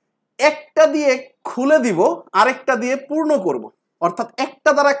 একটা দিয়ে খুলে দিব, আরেকটা দিয়ে পূর্ণ করব, অর্থাৎ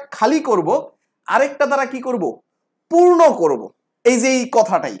একটা দ্বারা খালি করব, আরেকটা দ্বারা কি করব? পূর্ণ করব। এই যে এই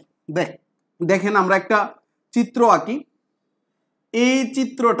কথাটাই দেখেন, আমরা একটা চিত্র আঁকি। এই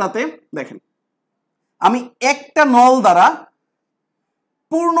চিত্রটাতে দেখেন আমি একটা নল দ্বারা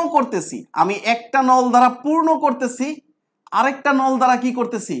পূর্ণ করতেছি, আমি একটা নল দ্বারা পূর্ণ করতেছি, আরেকটা নল দ্বারা কি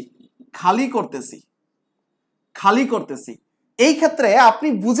করতেছি? খালি করতেছি, খালি করতেছি। এই ক্ষেত্রে আপনি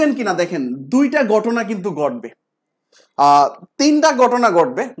বুঝেন কিনা দেখেন, দুইটা ঘটনা কিন্তু ঘটবে, তিনটা ঘটনা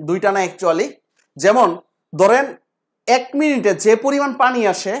ঘটবে, দুইটা না অ্যাকচুয়ালি। যেমন ধরেন 1 মিনিটে যে পরিমাণ পানি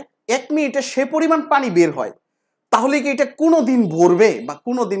আসে, 1 মিনিটে সে পরিমাণ পানি বের হয়, তাহলে কি এটা কোনোদিন ভরবে বা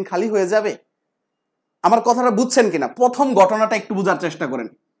কোনোদিন খালি হয়ে যাবে? আমার কথাটা বুঝছেন কিনা? প্রথম ঘটনাটা একটু বোঝার চেষ্টা করেন।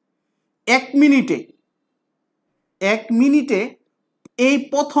 1 মিনিটে এই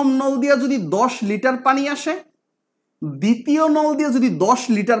প্রথম নল দিয়ে যদি 10 লিটার পানি আসে, দ্বিতীয় নল দিয়ে যদি 10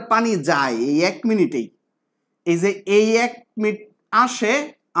 লিটার পানি যায় এই 1 মিনিটেই, এই যে এই 1 মিনিট আসে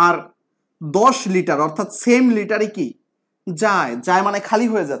আর 10 লিটার, অর্থাৎ সেম লিটারই কি যায়, যায় মানে খালি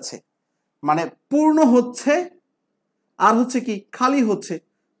হয়ে যাচ্ছে, মানে পূর্ণ হচ্ছে আর হচ্ছে কি খালি হচ্ছে।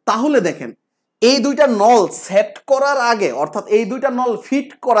 তাহলে দেখেন এই দুইটা নল সেট করার আগে, অর্থাৎ এই দুইটা নল ফিট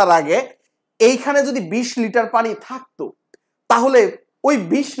করার আগে এইখানে যদি 20 লিটার পানি থাকতো, তাহলে ওই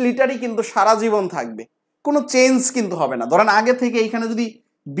 20 লিটারই কিন্তু সারা জীবন থাকবে, কোনো চেঞ্জ কিন্তু হবে না। ধরেন আগে থেকে এইখানে যদি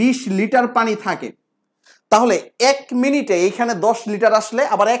 20 লিটার পানি থাকে, তাহলে 1 মিনিটে এইখানে 10 লিটার আসলে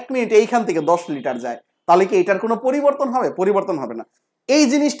আবার 1 মিনিটে এইখান থেকে 10 লিটার যায়, তাহলে কি এটার কোনো পরিবর্তন হবে? পরিবর্তন হবে না। এই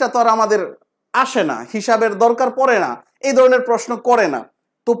জিনিসটা তো আর আমাদের আসে না, হিসাবের দরকার পড়ে না, এই ধরনের প্রশ্ন করে না।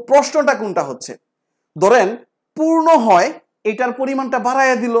 তো প্রশ্নটা কোনটা হচ্ছে? ধরেন পূর্ণ হয়, এটার পরিমাণটা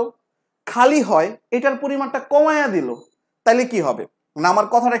বাড়াইয়া দিল, খালি হয়, এটার পরিমাণটা কমাইয়া দিল, তাইলে কি হবে না? আমার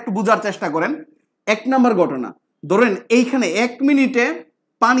কথাটা একটু বোঝার চেষ্টা করেন। 1 নাম্বার ঘটনা, ধরেন এইখানে 1 মিনিটে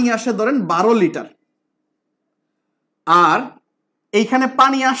পানি আসে ধরেন 12 লিটার, আর এইখানে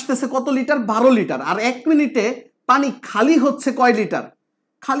পানি আসতেছে কত লিটার? 12 লিটার। আর 1 মিনিটে পানি খালি হচ্ছে কয় লিটার?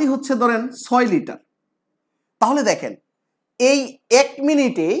 খালি হচ্ছে ধরেন 6 লিটার। তাহলে দেখেন এই 1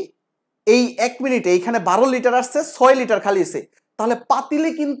 মিনিটে, এই 1 মিনিটে এইখানে 12 লিটার আসছে, 6 লিটার খালি হয়েছে, তাহলে পাতিলে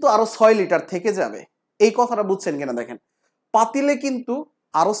কিন্তু আরো 6 লিটার থেকে যাবে। এই কথাটা বুঝছেন কিনা দেখেন, পাতিলে কিন্তু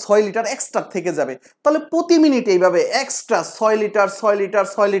আরো 6 লিটার এক্সট্রা থেকে যাবে। তাহলে প্রতি মিনিটে এইভাবে এক্সট্রা 6 লিটার 6 লিটার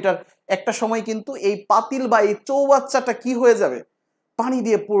 6 লিটার, একটা সময় কিন্তু এই পাতিল বা এই চৌবাচ্চাটা কি হয়ে যাবে? পানি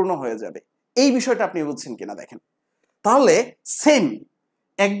দিয়ে পূর্ণ হয়ে যাবে। এই বিষয়টা আপনি বুঝছেন কিনা দেখেন। তাহলে সেম,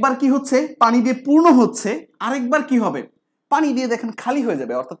 একবার কি হচ্ছে? পানি দিয়ে পূর্ণ হচ্ছে, আরেকবার কি হবে? পানি দিয়ে দেখেন খালি হয়ে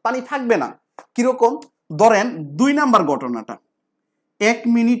যাবে, অর্থাৎ পানি থাকবে না। কিরকম? ধরেন 2 নাম্বার ঘটনাটা, 1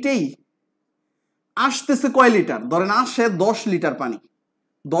 মিনিটেই আসতেছে কয় লিটার? ধরেন আসে 10 লিটার পানি,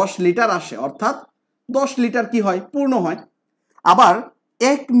 10 লিটার আসে, অর্থাৎ 10 লিটার কি হয়? পূর্ণ হয়। আবার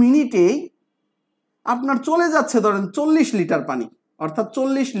 1 মিনিটেই আপনার চলে যাচ্ছে ধরেন 40 লিটার পানি, অর্থাৎ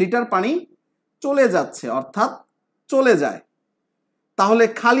 40 লিটার পানি চলে যাচ্ছে, অর্থাৎ চলে যায়, তাহলে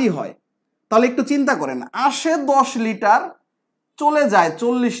খালি হয়। তাহলে একটু চিন্তা করেন, আসে 10 লিটার, চলে যায়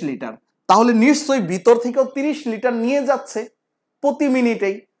 40 লিটার, তাহলে নিশ্চয়ই ভিতর থেকেও 30 লিটার নিয়ে যাচ্ছে প্রতি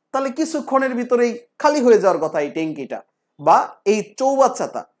মিনিটেই, তাহলে কিছুক্ষণের ভিতরেই খালি হয়ে যাওয়ার কথা এই ট্যাঙ্কিটা বা এই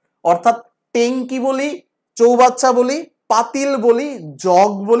চৌবাচ্চাটা। অর্থাৎ ট্যাঙ্কি বলি, চৌবাচ্চা বলি, পাতিল বলি,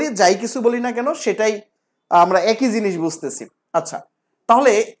 জগ বলি, যাই কিছু বলি না কেন সেটাই আমরা একই জিনিস বুঝতেছি। আচ্ছা,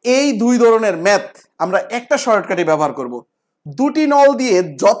 তাহলে এই দুই ধরনের ম্যাথ আমরা একটা শর্টকাটে ব্যবহার করব। দুটি নল দিয়ে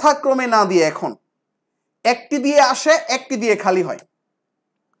যথাক্রমে না দিয়ে এখন একটি দিয়ে আসে, একটি দিয়ে খালি হয়,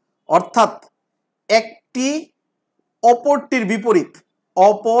 অর্থাৎ একটি অপরটির বিপরীত,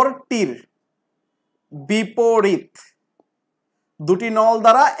 অপরটির বিপরীত, দুটি নল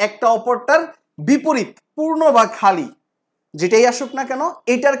দ্বারা একটা অপরটার বিপরীত, পূর্ণ বা খালি, যেটাই আসুক না কেন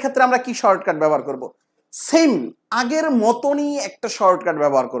এটার ক্ষেত্রে আমরা কি শর্টকাট ব্যবহার করব? সেম আগের মতনই একটা শর্টকাট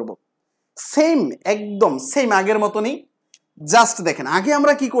ব্যবহার করব। সেম, একদম সেম আগের মতনই। জাস্ট দেখেন আগে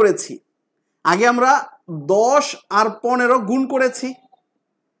আমরা কি করেছি, আগে আমরা 10 আর 15 গুণ করেছি,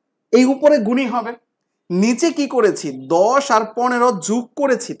 এই উপরে গুণই হবে। নিচে কি করেছি, 10 আর 15 যোগ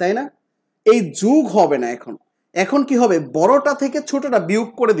করেছি, তাই না? এই যোগ হবে না, এখন এখন কি হবে, বড়টা থেকে ছোটটা বিয়োগ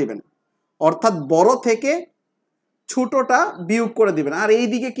করে দিবেন, অর্থাৎ বড় থেকে ছোটটা বিয়োগ করে দিবেন, আর এই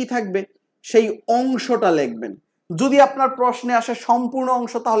দিকে কি থাকবে, সেই অংশটা লিখবেন। যদি আপনার প্রশ্নে আসে সম্পূর্ণ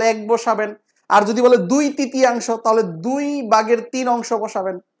অংশ তাহলে 1 বসাবেন, আর যদি বলে 2/3 তাহলে 2/3 অংশ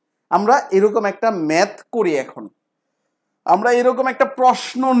বসাবেন। আমরা এরকম একটা ম্যাথ করি। এখন আমরা এরকম একটা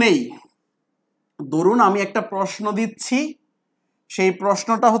প্রশ্ন নেই, ধরুন আমি একটা প্রশ্ন দিচ্ছি, সেই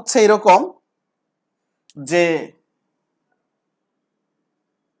প্রশ্নটা হচ্ছে এরকম যে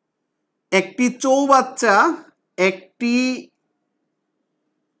একটি চৌবাচ্চা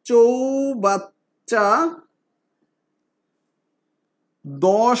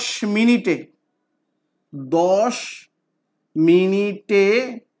 10 মিনিটে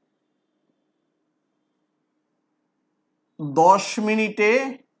 10 মিনিটে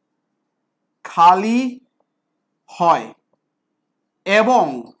খালি হয় এবং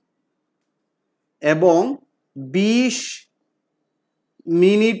 20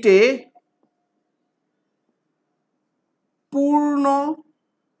 মিনিটে পূর্ণ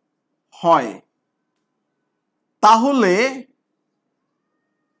হয়, তাহলে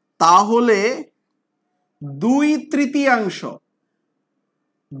 2/3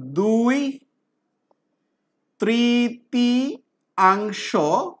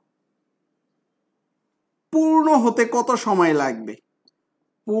 পূর্ণ হতে কত সময় লাগবে?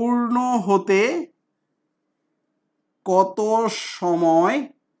 পূর্ণ হতে কত সময়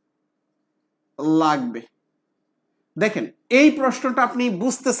লাগবে? দেখেন এই প্রশ্নটা আপনি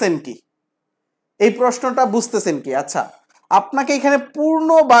বুঝতেছেন কি, এই প্রশ্নটা বুঝতেছেন কি? আচ্ছা, আপনাকে এখানে পূর্ণ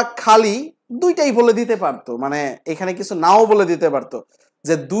বা খালি দুইটাই বলে দিতে পারতো, মানে এখানে কিছু নাও বলে দিতে পারতো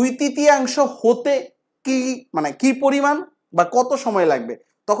যে 2/3 হতে কি, মানে কি পরিমাণ বা কত সময় লাগবে,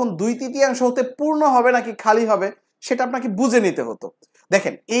 তখন 2/3 হতে পূর্ণ হবে নাকি খালি হবে সেটা আপনাকে বুঝে নিতে হতো।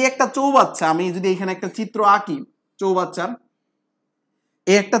 দেখেন এই একটা চৌবাচ্চা, আমি যদি এখানে একটা চিত্র আঁকি চৌবাচ্চার,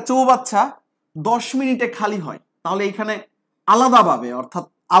 এই একটা চৌবাচ্চা 10 মিনিটে খালি হয়, তাহলে এখানে আলাদাভাবে, অর্থাৎ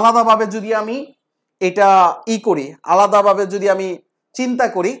আলাদাভাবে যদি আমি এটা করি, আলাদাভাবে যদি আমি চিন্তা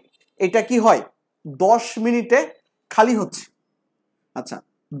করি, এটা কি হয়, 10 মিনিটে খালি হচ্ছে। আচ্ছা,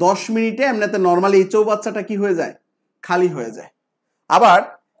 10 মিনিটে এমনিতে নর্মালি এই চৌবাচ্চাটা কি হয়ে যায়, খালি হয়ে যায়। আবার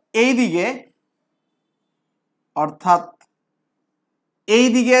এই দিকে, অর্থাৎ এই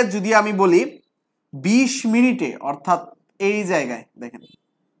দিকে যদি আমি বলি 20 মিনিটে, অর্থাৎ এই জায়গায় দেখেন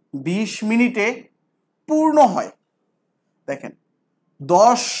 20 মিনিটে পূর্ণ হয়। দেখেন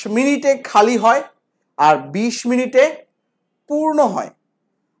 10 মিনিটে খালি হয় আর 20 মিনিটে পূর্ণ হয়।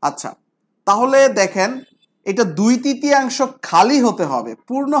 আচ্ছা, তাহলে দেখেন এটা 2/3 খালি হতে হবে,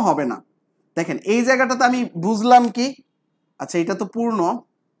 পূর্ণ হবে না। দেখেন এই জায়গাটাতে আমি বুঝলাম কি, আচ্ছা এটা তো পূর্ণ,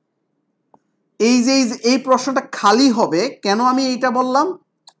 এই যে এই প্রশ্নটা খালি হবে কেন আমি এইটা বললাম,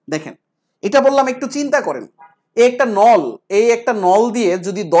 দেখেন এটা বললাম একটু চিন্তা করেন, এই একটা নল দিয়ে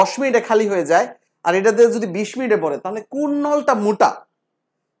যদি 10 মিনিটে খালি হয়ে যায় আর এটা দিয়ে যদি 20 মিনিটে পড়ে, তাহলে কোন নলটা মোটা?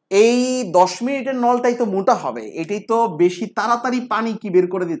 এই 10 মিনিটের নলটাই তো মোটা হবে, এটাই তো বেশি তাড়াতাড়ি পানি কি বের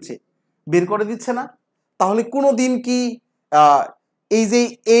করে দিচ্ছে না। তাহলে কোনোদিন কি এই যে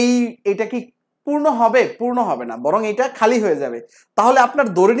এটা কি পূর্ণ হবে না, বরং এটা খালি হয়ে যাবে। তাহলে আপনার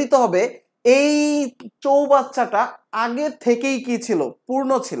ধরে নিতে হবে এই চৌবাচ্চাটা আগে থেকেই কি ছিল,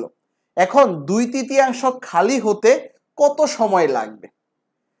 পূর্ণ ছিল। এখন 2/3 খালি হতে কত সময় লাগবে,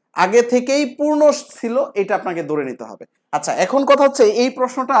 আগে থেকেই পূর্ণ ছিল, এটা আপনাকে ধরে নিতে হবে। আচ্ছা, এখন কথা হচ্ছে এই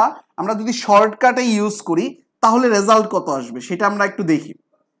প্রশ্নটা আমরা যদি শর্টকাটে ইউজ করি তাহলে রেজাল্ট কত আসবে সেটা আমরা একটু দেখি।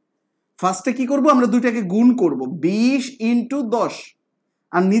 ফার্স্টে কি করব, আমরা দুইটাকে গুণ করব, 20 × 10,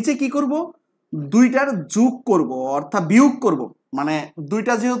 আর নিচে কি করব, দুইটার যোগ করব, অর্থাৎ বিয়োগ করব, মানে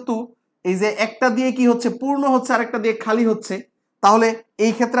দুইটা যেহেতু এই যে একটা দিয়ে কি হচ্ছে পূর্ণ হচ্ছে আর একটা দিয়ে খালি হচ্ছে, তাহলে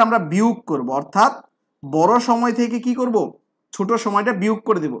এই ক্ষেত্রে আমরা বিয়োগ করব, অর্থাৎ বড় সময় থেকে কি করব ছোট সময়টা বিয়োগ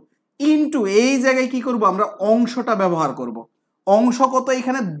করে দেব, ইনটু এই জায়গায় কি করব আমরা অংশটা ব্যবহার করব। অংশ কত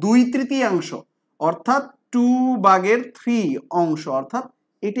এখানে 2/3, অর্থাৎ 2/3 অংশ, অর্থাৎ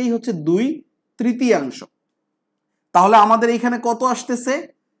এটাই হচ্ছে 2/3। তাহলে আমাদের এখানে কত আসতেছে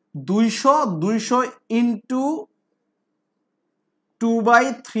 200 ইন্টু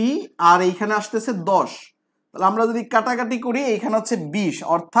 2/3 আর এইখানে আসতেছে 10। তাহলে আমরা যদি কাটাকাটি করি এইখানে হচ্ছে 20,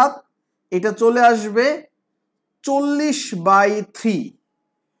 অর্থাৎ এটা চলে আসবে 40/3,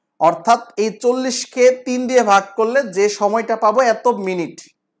 অর্থাৎ এই 40কে 3 দিয়ে ভাগ করলে যে সময়টা পাবো এত মিনিট,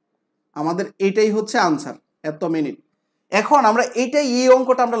 আমাদের এটাই হচ্ছে আনসার, এত মিনিট। এখন আমরা এই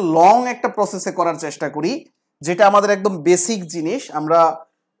অঙ্কটা আমরা লং একটা প্রসেসে করার চেষ্টা করি, যেটা আমাদের একদম বেসিক জিনিস। আমরা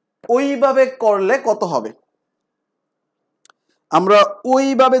ওইভাবে করলে কত হবে, আমরা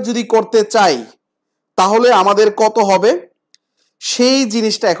ওইভাবে যদি করতে চাই তাহলে আমাদের কত হবে সেই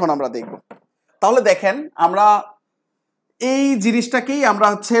জিনিসটা এখন আমরা দেখব। তাহলে দেখেন আমরা এই জিনিসটাকেই আমরা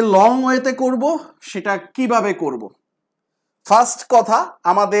হচ্ছে লং ওয়েতে করব। সেটা কিভাবে করব? ফার্স্ট কথা,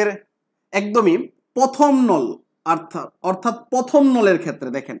 আমাদের একদমই প্রথম নল, অর্থাৎ প্রথম নলের ক্ষেত্রে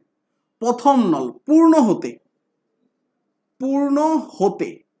দেখেন, প্রথম নল পূর্ণ হতে,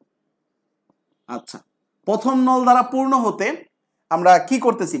 আচ্ছা, প্রথম নল দ্বারা পূর্ণ হতে আমরা কি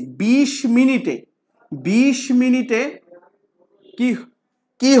করতেছি 20 মিনিটে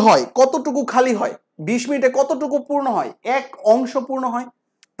কি হয়, কতটুকু খালি হয়, 20 মিনিটে কতটুকু পূর্ণ হয়, এক অংশ পূর্ণ হয়।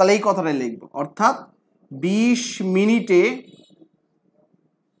 তাহলে এই কথাটাই লিখবো, অর্থাৎ 20 মিনিটে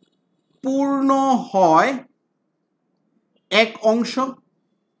পূর্ণ হয় এক অংশ।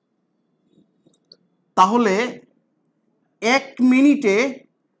 তাহলে 1 মিনিটে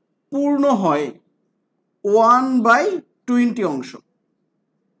পূর্ণ হয় 1/20 অংশ।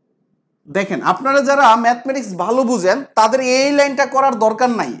 দেখেন আপনারা যারা ম্যাথমেটিক্স ভালো বুঝেন তাদের এই লাইনটা করার দরকার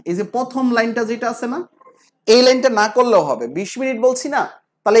নাই। এই যে প্রথম লাইনটা যেটা আছে না, এই লাইনটা না করলেও হবে। 20 মিনিট বলছি না,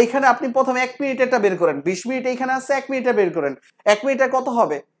 তাহলে এখানে আপনি প্রথমে 1 মিনিটেরটা বের করেন, 20 মিনিট এখানে আছে, 1 মিনিটে বের করেন। 1 মিনিটে কত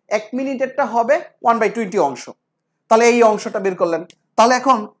হবে, 1 মিনিটেরটা হবে 1/20 অংশ। তাহলে এই অংশটা বের করলেন। তাহলে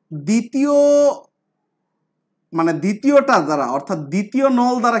এখন দ্বিতীয়টা দ্বারা, অর্থাৎ দ্বিতীয়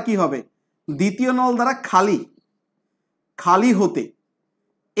নল দ্বারা কি হবে, দ্বিতীয় নল দ্বারা খালি হতে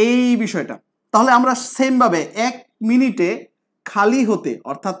এই বিষয়টা। তাহলে আমরা সেম ভাবে 1 মিনিটে খালি হতে,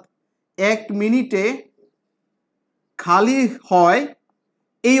 অর্থাৎ 1 মিনিটে খালি হয়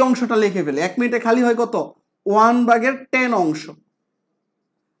এই অংশটা লিখে ফেলে। 1 মিনিটে খালি হয় কত, 1/10 অংশ।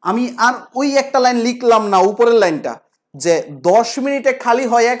 আমি আর ওই একটা লাইন লিখলাম না, উপরের লাইনটা, যে 10 মিনিটে খালি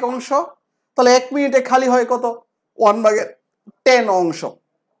হয় এক অংশ, তাহলে 1 মিনিটে খালি হয় কত, 1/10 অংশ।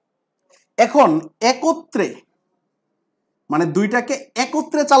 এখন একত্রে দুইটাকে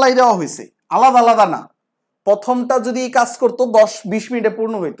একত্রে চালাই দেওয়া হয়েছে, আলাদা আলাদা না। প্রথমটা যদি কাজ করতো 10-20 মিনিটে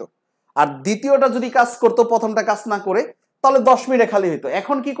পূর্ণ হইতো, আর দ্বিতীয়টা যদি কাজ করতো প্রথমটা কাজ না করে, তাহলে 10 মিনিটে খালি হইতো।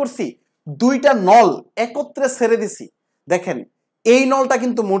 এখন কি করছি, দুইটা নল একত্রে ছেড়ে দিছি। দেখেন এই নলটা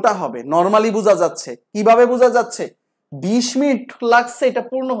কিন্তু মোটা হবে, নরমালি বোঝা যাচ্ছে। কিভাবে বোঝা যাচ্ছে, 20 মিনিট লাগছে এটা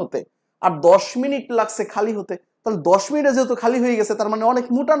পূর্ণ হতে, আর 10 মিনিট লাগছে খালি হতে। তাহলে 10 মিনিটে যেহেতু খালি হয়ে গেছে, তার মানে অনেক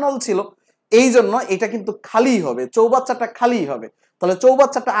মোটা নল ছিল, এই জন্য এটা কিন্তু খালি হবে, চৌবাচ্চাটা খালি হবে। তাহলে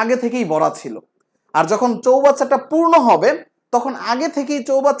চৌবাচ্চাটা আগে থেকেই ভরা ছিল, আর যখন চৌবাচ্চাটা পূর্ণ হবে তখন আগে থেকেই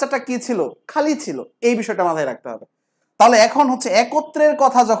চৌবাচ্চাটা কি ছিল, খালি ছিল। এই বিষয়টা মাথায় রাখতে হবে। তাহলে এখন হচ্ছে একত্রের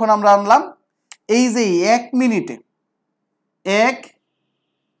কথা যখন আমরা আনলাম, এই যে 1 মিনিটে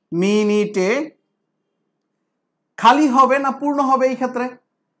খালি হবে না পূর্ণ হবে,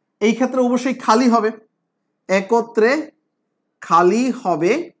 এই ক্ষেত্রে অবশ্যই খালি হবে। একত্রে খালি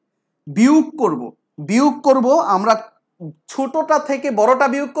হবে, বিয়োগ করব আমরা ছোটটা থেকে বড়টা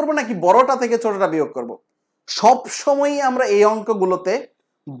বিয়োগ করব নাকি বড়টা থেকে ছোটটা বিয়োগ করব। সব সময়ই আমরা এই অঙ্কগুলোতে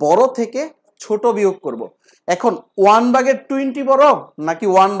বড় থেকে ছোট বিয়োগ করব। এখন 1/20 বড় নাকি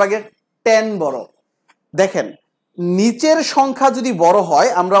 1/10 বড়। দেখেন নিচের সংখ্যা যদি বড় হয়,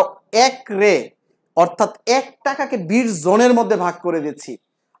 আমরা অর্থাৎ 1 টাকাকে 20 জনের মধ্যে ভাগ করে দিচ্ছি,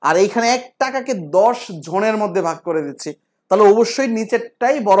 আর এইখানে 1 টাকাকে 10 জনের মধ্যে ভাগ করে দিচ্ছি, তাহলে অবশ্যই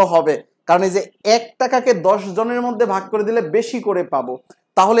নিচেরটাই বড় হবে। কারণ এই যে 1 টাকাকে 10 জনের মধ্যে ভাগ করে দিলে বেশি করে পাবো।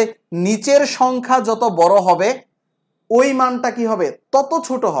 তাহলে নিচের সংখ্যা যত বড় হবে ওই মানটা কি হবে, তত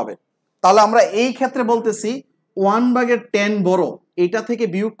ছোট হবে। তাহলে আমরা এই ক্ষেত্রে বলতেছি 1/10 বড়, এটা থেকে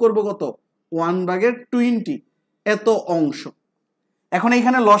বিয়োগ করব কত, 1/20 এত অংশ। এখন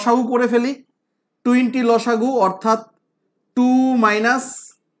এইখানে লসাগু করে ফেলি, 20 লসাগু অর্থাৎ 2 -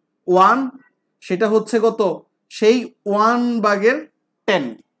 1, সেটা হচ্ছে কত, সেই 1/10।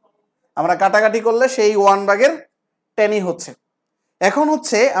 আমরা কাটাকাটি করলে সেই 1/10ই হচ্ছে। এখন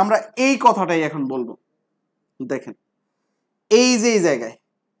হচ্ছে আমরা এই কথাটাই এখন বলবো। দেখেন এই যে এই জায়গায়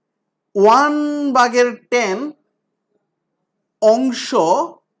 1/10 অংশ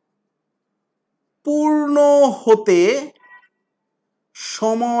পূর্ণ হতে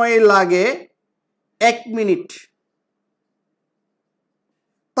সময় লাগে 1 মিনিট।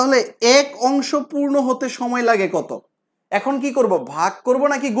 তাহলে এক অংশ পূর্ণ হতে সময় লাগে কত? এখন কি করব, ভাগ করব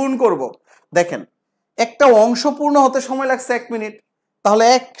নাকি গুণ করব? দেখেন একটা অংশ পূর্ণ হতে সময় লাগছে 1 মিনিট, তাহলে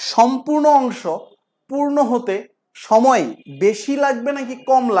এক সম্পূর্ণ অংশ পূর্ণ হতে সময় বেশি লাগবে নাকি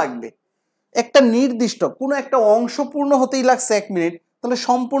কম লাগবে? একটা নির্দিষ্ট কোনো একটা অংশ পূর্ণ হতেই লাগছে 1 মিনিট, তাহলে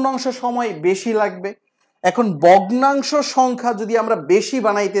সম্পূর্ণ অংশ সময় বেশি লাগবে। এখন ভগ্নাংশ সংখ্যা যদি আমরা বেশি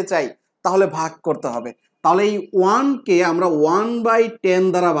বানাইতে চাই তাহলে ভাগ করতে হবে। তাহলে এই 1 কে আমরা 1/10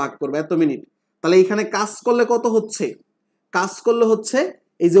 দ্বারা ভাগ করব, এত মিনিট। তাহলে এখানে কাজ করলে কত হচ্ছে? কাজ করলে হচ্ছে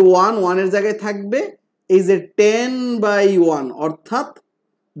এই যে 1 এর জায়গায় থাকবে এই যে 10/1 অর্থাৎ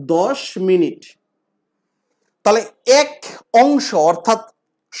 10 মিনিট। তাহলে এক অংশ অর্থাৎ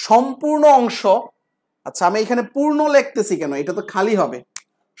সম্পূর্ণ অংশ, আচ্ছা আমি এখানে পূর্ণ লিখতেছি কেন, এটা তো খালি হবে।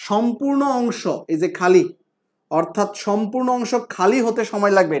 সম্পূর্ণ অংশ এই যে খালি, অর্থাৎ সম্পূর্ণ অংশ খালি হতে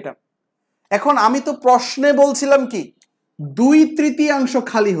সময় লাগবে এটা। এখন আমি তো প্রশ্নে বলছিলাম কি 2/3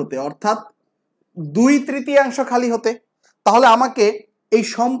 খালি হতে, অর্থাৎ 2/3 খালি হতে। তাহলে আমাকে এই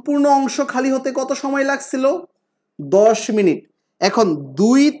সম্পূর্ণ অংশ খালি হতে কত সময় লাগছিল? 10 মিনিট। এখন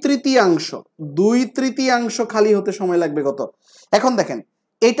 2/3 খালি হতে সময় লাগবে কত? এখন দেখেন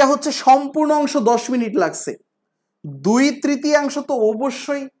এটা হচ্ছে সম্পূর্ণ অংশ 10 মিনিট লাগছে, 2/3 তো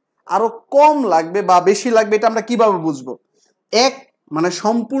অবশ্যই আরো কম লাগবে বা বেশি লাগবে, এটা আমরা কিভাবে বুঝবো? এক মানে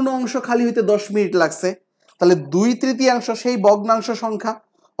সম্পূর্ণ অংশ খালি হইতে 10 মিনিট লাগছে, তাহলে 2/3 সেই ভগ্নাংশ সংখ্যা,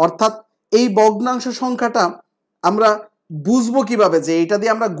 অর্থাৎ এই ভগ্নাংশ সংখ্যাটা আমরা বুঝবো কিভাবে যে এটা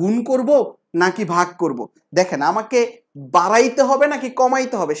দিয়ে আমরা গুণ করব নাকি ভাগ করব? দেখেন আমাকে বাড়াইতে হবে নাকি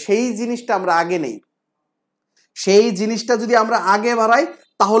কমাইতে হবে সেই জিনিসটা আমরা আগে নেই। সেই জিনিসটা যদি আমরা আগে বাড়াই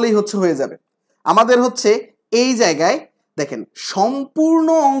তাহলেই হচ্ছে হয়ে যাবে। আমাদের হচ্ছে এই জায়গায় দেখেন সম্পূর্ণ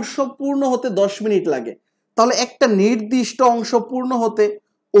অংশ পূর্ণ হতে 10 মিনিট লাগে, তাহলে একটা নির্দিষ্ট অংশ পূর্ণ হতে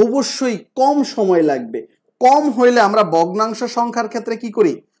অবশ্যই কম সময় লাগবে। কম হইলে আমরা ভগ্নাংশ সংখ্যার ক্ষেত্রে কি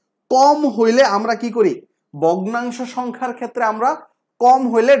করি? কম হইলে আমরা কি করি? ভগ্নাংশ সংখ্যার ক্ষেত্রে আমরা কম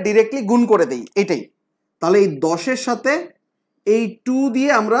হইলে ডিরেক্টলি গুণ করে দেই, এটাই। তাহলে এই 10-এর সাথে এই 2 দিয়ে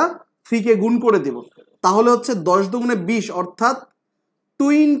আমরা 3 কে গুণ করে দেব, তাহলে হচ্ছে 10 দুগুণে 20 অর্থাৎ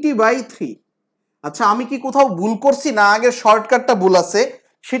 20/3। আচ্ছা আমি কি কোথাও ভুল করছি না আগের শর্টকাটটা ভুল আছে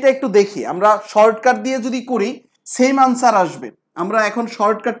সেটা একটু দেখি। আমরা শর্টকাট দিয়ে যদি করি সেম আনসার আসবে, আমরা এখন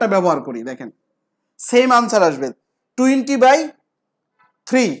শর্টকাটটা ব্যবহার করি। দেখেন সেম আনসার আসবে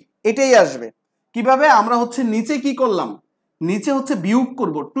 20/3, এটাই আসবে। কিভাবে? আমরা হচ্ছে নিচে কি করলাম, নিচে হচ্ছে বিয়োগ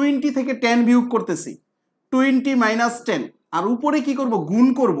করব, 20 থেকে 10 বিয়োগ করতেছি, 20 - 10, আর উপরে কি করব? গুণ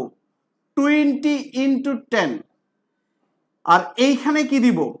করব, 20 × 10। আর এইখানে কি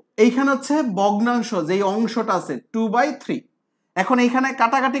দিব? এইখানে হচ্ছে ভগ্নাংশ যেই অংশটা আছে 2/3। এখন এইখানে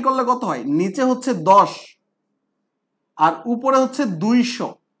কাটাকাটি করলে কত হয়? নিচে হচ্ছে 10 আর উপরে হচ্ছে 200,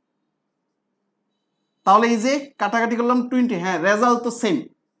 তাহলে এই যে কাটাকাটি করলাম 20, হ্যাঁ রেজাল্ট তো সেম।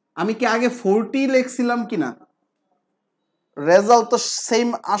 আমি কি আগে 40 লিখছিলাম কিনা? রেজাল্ট তো সেম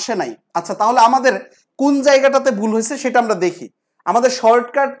আসে নাই। আচ্ছা তাহলে আমাদের কোন জায়গাটাতে ভুল হয়েছে সেটা আমরা দেখি। আমাদের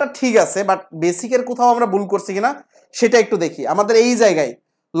শর্টকাটটা ঠিক আছে, বাট বেসিকের কোথাও আমরা ভুল করছি কিনা সেটা একটু দেখি। আমাদের এই জায়গায়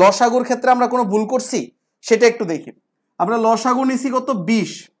লসাগুর ক্ষেত্রে আমরা কোনো ভুল করছি সেটা একটু দেখি। আমরা লসাগু নিছি কত?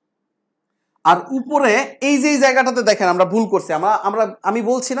 20, আর উপরে এই যে জায়গাটাতে দেখেন আমরা ভুল করছি। আমি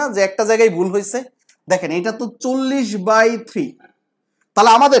বলছি না যে একটা জায়গায় ভুল হয়েছে, দেখেন এটা তো 40/3।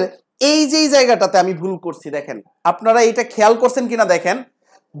 তাহলে আমাদের এই যে জায়গাটাতে আমি ভুল করছি, দেখেন আপনারা এটা খেয়াল করছেন কিনা দেখেন,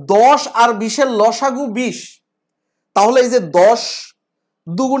 10 আর 20-এর লসাগু 20, তাহলে এই যে 10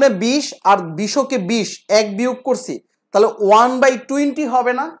 দুগুণে 20 আর 20কে 20 এক বিয়োগ করছি, তাহলে 1/20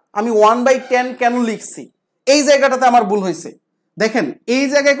 হবে না? আমি 1/10 কেন লিখছি? এই জায়গাটাতে আমার ভুল হয়েছে। দেখেন এই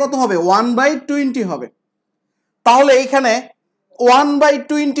জায়গায় কত হবে? 1/20 হবে, তাহলে এইখানে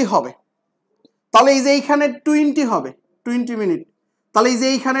 1/20 হবে, তাহলে এই যে এইখানে 20 হবে, 20 মিনিট, তাহলে এই যে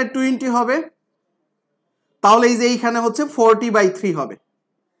এইখানে 20 হবে, তাহলে এই যে এইখানে হচ্ছে 40/3 হবে।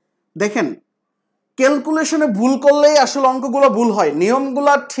 দেখেন ক্যালকুলেশনে ভুল করলেই আসলে অঙ্কগুলো ভুল হয়,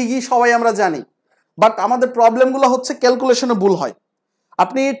 নিয়মগুলো ঠিকই সবাই আমরা জানি, বাট আমাদের প্রবলেমগুলো হচ্ছে ক্যালকুলেশনে ভুল হয়।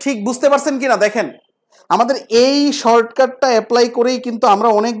 আপনি ঠিক বুঝতে পারছেন কিনা দেখেন, আমাদের এই শর্টকাটটা অ্যাপ্লাই করেই কিন্তু আমরা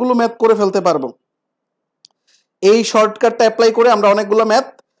অনেকগুলো ম্যাথ করে ফেলতে পারবো। এই শর্টকাটটা অ্যাপ্লাই করে আমরা অনেকগুলো ম্যাথ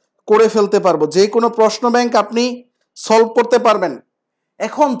করে ফেলতে পারবো, যে কোনো প্রশ্ন ব্যাংক আপনি সলভ করতে পারবেন।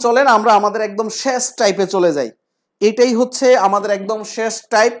 এখন চলেন আমরা আমাদের একদম শেষ টাইপে চলে যাই। এটাই হচ্ছে আমাদের একদম শেষ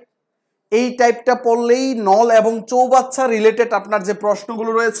টাইপ, এই টাইপটা পড়লেই নল এবং চৌবাচ্চা রিলেটেড আপনার যে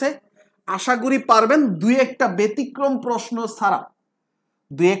প্রশ্নগুলো রয়েছে আশা করি পারবেন। দুই একটা ব্যতিক্রম প্রশ্ন ছাড়া,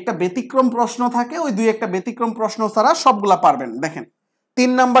 দুই একটা ব্যতিক্রম প্রশ্ন থাকে, ওই দুই একটা ব্যতিক্রম প্রশ্ন ছাড়া সবগুলা পারবেন। দেখেন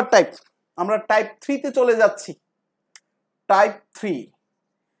 3 নাম্বার টাইপ, আমরা টাইপ 3 তে চলে যাচ্ছি। টাইপ 3,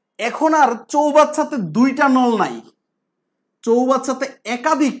 এখন আর চৌবাচ্চাতে দুইটা নল নাই, চৌবাচ্চাতে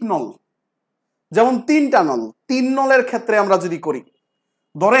একাধিক নল, যেমন 3টা নল। 3 নলের ক্ষেত্রে আমরা যদি করি,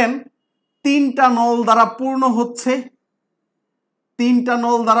 ধরেন 3টা নল দ্বারা পূর্ণ হচ্ছে, 3টা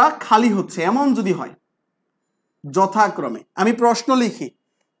নল দ্বারা খালি হচ্ছে, এমন যদি হয় যথাক্রমে, আমি প্রশ্ন লিখি,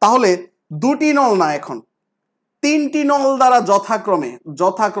 তাহলে 2টি নল না, এখন 3টি নল দ্বারা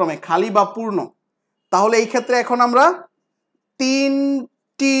যথাক্রমে খালি বা পূর্ণ। তাহলে এই ক্ষেত্রে এখন আমরা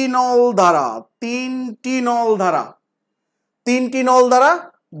 3টি নল দ্বারা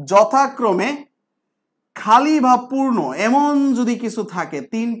যথাক্রমে খালি বা পূর্ণ, এমন যদি কিছু থাকে,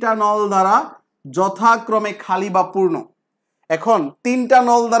 3টা নল দ্বারা যথাক্রমে খালি বা পূর্ণ। এখন 3টা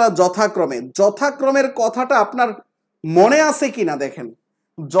নল দ্বারা যথাক্রমের কথাটা আপনার মনে আছে কিনা দেখেন।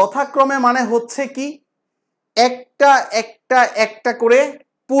 যথাক্রমে মানে হচ্ছে কি, একটা করে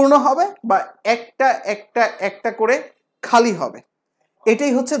পূর্ণ হবে বা একটা করে খালি হবে,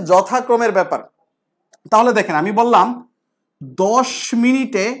 এটাই হচ্ছে যথাক্রমের ব্যাপার। তাহলে দেখেন আমি বললাম 10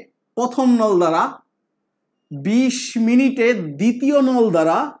 মিনিটে প্রথম নল দ্বারা, 20 মিনিটে দ্বিতীয় নল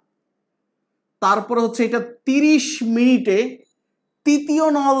দ্বারা, তারপরে হচ্ছে এটা 30 মিনিটে তৃতীয়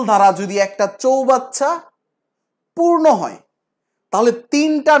নল দ্বারা যদি একটা চৌবাচ্চা পূর্ণ হয়, তাহলে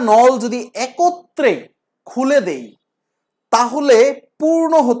 3টা নল যদি একত্রে খুলে দেই তাহলে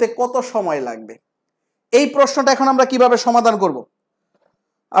পূর্ণ হতে কত সময় লাগবে? এই প্রশ্নটা এখন আমরা কিভাবে সমাধান করব?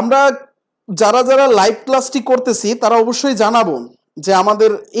 আমরা যারা যারা লাইভ ক্লাসটি করতেছি তারা অবশ্যই জানাবো যে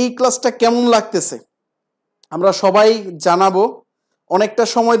আমাদের এই ক্লাসটা কেমন লাগতেছে। আমরা সবাই জানাবো, অনেকটা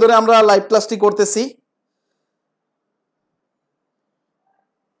সময় ধরে আমরা লাইভ ক্লাসটি করতেছি,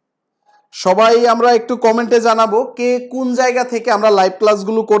 সবাই আমরা একটু কমেন্টে জানাবো কে কোন জায়গা থেকে আমরা লাইভ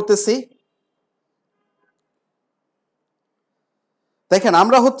ক্লাসগুলো করতেছি। দেখেন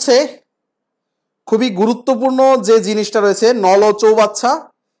আমরা হচ্ছে খুবই গুরুত্বপূর্ণ যে জিনিসটা রয়েছে নল ও চৌবাচ্চা,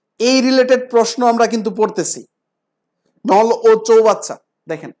 এই রিলেটেড প্রশ্ন আমরা কিন্তু পড়তেছি। নল ও চৌবাচ্চা,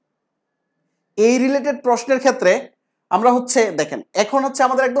 দেখেন এই রিলেটেড প্রশ্নের ক্ষেত্রে আমরা হচ্ছে দেখেন এখন হচ্ছে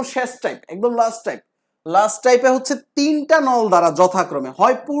আমাদের একদম শেষ টাইপ, একদম লাস্ট টাইপে হচ্ছে 3টা নল দ্বারা যথাক্রমে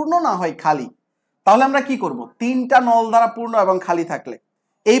হয় পূর্ণ না হয় খালি। তাহলে আমরা কি করব? 3টা নল দ্বারা পূর্ণ এবং খালি থাকলে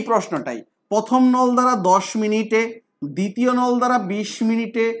এই প্রশ্নটাই, প্রথম নল দ্বারা 10 মিনিটে, দ্বিতীয় নল দ্বারা 20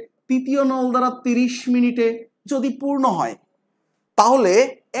 মিনিটে, তৃতীয় নল দ্বারা 30 মিনিটে যদি পূর্ণ হয়, তাহলে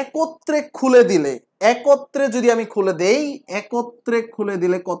একত্রে যদি আমি খুলে দেই, একত্রে খুলে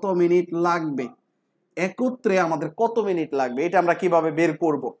দিলে কত মিনিট লাগবে? একত্রে আমাদের কত মিনিট লাগবে এটা আমরা কিভাবে বের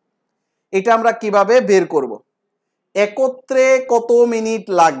করব? একত্রে কত মিনিট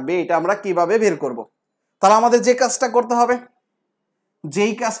লাগবে এটা আমরা কিভাবে বের করব? তাহলে আমাদের যেই কাজটা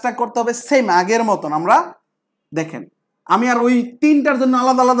করতে হবে সেম আগের মতন, আমরা দেখেন আমি আর ওই 3টার জন্য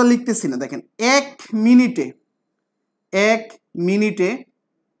আলাদা আলাদা লিখতেছি না। দেখেন 1 মিনিটে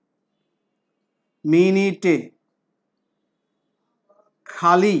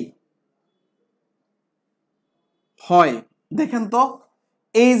খালি হয়, দেখেন তো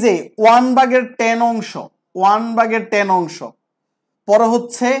এই যে 1/10 অংশ, পরে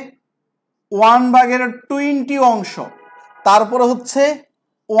হচ্ছে 1/20 অংশ, তারপরে হচ্ছে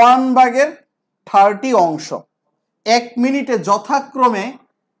 1/30 অংশ। 1 মিনিটে যথাক্রমে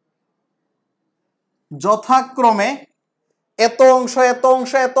এত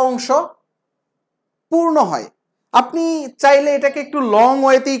অংশ পূর্ণ হয়। আপনি চাইলে এটাকে একটু লং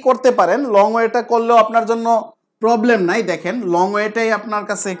ওয়েতেই করতে পারেন, লং ওয়েটা করলেও আপনার জন্য প্রবলেম নাই। দেখেন লং ওয়েটাই আপনার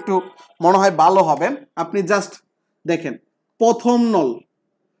কাছে একটু মনে হয় ভালো হবে। আপনি জাস্ট দেখেন প্রথম নল,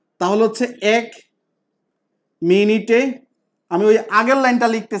 তাহলে হচ্ছে 1 মিনিটে, আমি ওই আগের লাইনটা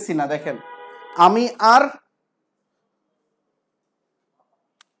লিখতেছি না, দেখেন আমি আর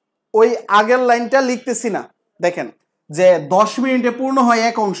ওই আগের লাইনটা লিখতেছি না। দেখেন যে 10 মিনিটে পূর্ণ হয়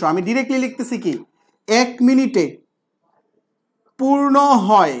 1 অংশ, আমি ডিরেক্টলি লিখতেছি কি 1 মিনিটে পূর্ণ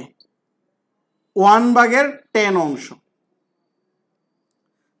হয় 1/10 অংশ।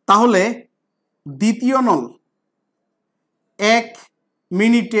 তাহলে দ্বিতীয় নল 1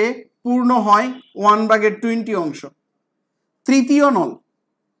 মিনিটে পূর্ণ হয় 1/20 অংশ। তৃতীয় নল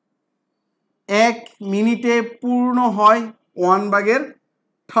 1 মিনিটে পূর্ণ হয়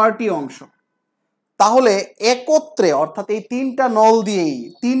 1/30 অংশ। তাহলে একত্রে অর্থাৎ এই 3টা নল দিয়েই,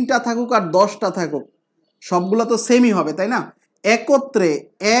 3টা থাকুক আর 10টা থাকুক সবগুলো তো সেমই হবে, তাই না? একত্রে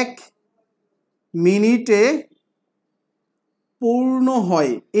 1 মিনিটে পূর্ণ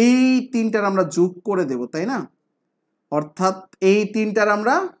হয় এই তিনটার আমরা যোগ করে দেব, তাই না? অর্থাৎ এই তিনটার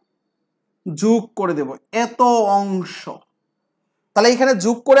আমরা যোগ করে দেব এত অংশ। তাহলে এখানে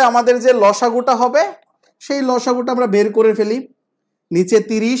যোগ করে আমাদের যে লসাগুটা হবে সেই লসাগুটা আমরা বের করে ফেলি। নিচে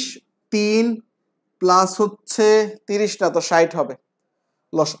 30, 3 প্লাস হচ্ছে 30 না তো 60 হবে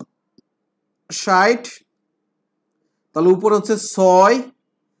লসা 60। তাহলে উপরে হচ্ছে 6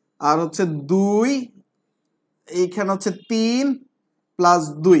 আর হচ্ছে 2, এইখানে হচ্ছে 3 প্লাস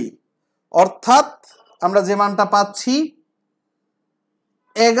 2, অর্থাৎ আমরা যে মানটা পাচ্ছি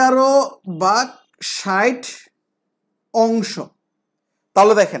 11/60 অংশ।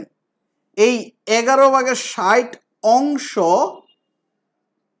 তাহলে দেখেন এই 11/60 অংশ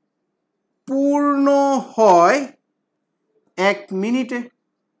পূর্ণ হয় 1 মিনিটে।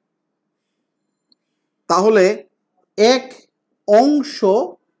 তাহলে এক অংশ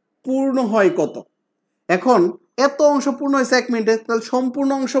পূর্ণ হয় কত? এখন এত অংশ পূর্ণ হয়েছে 1 মিনিটে, তাহলে সম্পূর্ণ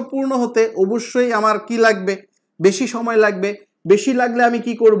অংশ পূর্ণ হতে অবশ্যই আমার কি লাগবে? বেশি সময় লাগবে। বেশি লাগলে আমি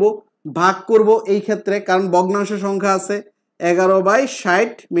কি করব? ভাগ করব এই ক্ষেত্রে, কারণ ভগ্নাংশ সংখ্যা আছে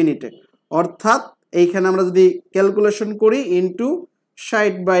 11/60 মিনিটে, অর্থাৎ এইখানে আমরা যদি ক্যালকুলেশন করি ইন্টু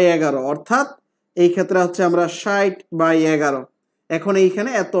 60/11, অর্থাৎ এই ক্ষেত্রে হচ্ছে আমরা 60/11। এখন এইখানে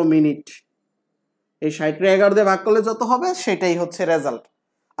এত মিনিট, এই 60/11 দিয়ে ভাগ করলে যত হবে সেটাই হচ্ছে রেজাল্ট।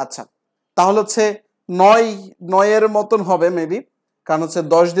 আচ্ছা, তাহলে হচ্ছে 9 মতন হবে মেবি, কারণ হচ্ছে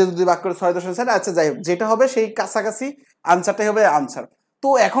 10 দিয়ে যদি ভাগ করে 6.6, আচ্ছা যাই হোক, যেটা হবে সেই কাছাকাছি আনসারটাই হবে আনসার। তো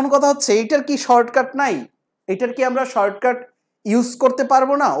এখন কথা হচ্ছে এইটার কি শর্টকাট নাই? এটার কি আমরা শর্টকাট ইউজ করতে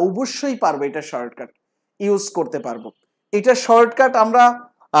পারবো না? অবশ্যই পারবো, এটা শর্টকাট ইউজ করতে পারবো। এটার শর্টকাট আমরা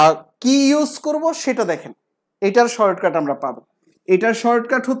কি ইউজ করব সেটা দেখেন। এটার শর্টকাট আমরা পাবো। এটার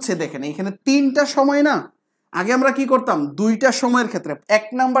শর্টকাট হচ্ছে দেখেন, এখানে 3টা সময় না, আগে আমরা কি করতাম 2টা সময়ের ক্ষেত্রে 1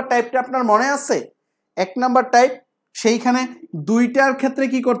 নাম্বার টাইপটা আপনার মনে আছে? 1 নাম্বার টাইপ, সেইখানে 2টার ক্ষেত্রে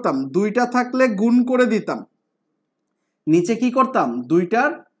কি করতাম? 2টা থাকলে গুণ করে দিতাম, নিচে কি করতাম?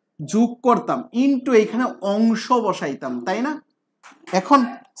 2টার যোগ করতাম, ইনটু এইখানে অংশ বসাইতাম, তাই না? এখন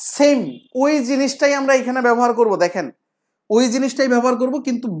সেম ওই জিনিসটাই আমরা এখানে ব্যবহার করব। দেখেন ওই জিনিসটাই ব্যবহার করব,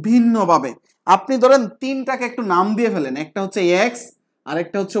 কিন্তু ভিন্নভাবে। আপনি ধরেন 3টাকে একটু নাম দিয়ে ফেলেন, একটা হচ্ছে এক্স,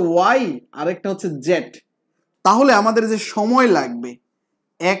 আরেকটা হচ্ছে ওয়াই, আরেকটা হচ্ছে জেড। তাহলে আমাদের যে সময় লাগবে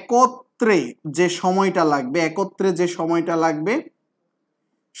একত্রে, যে সময়টা লাগবে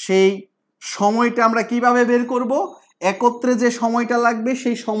সেই সময়টা আমরা কিভাবে বের করব? একত্রে যে সময়টা লাগবে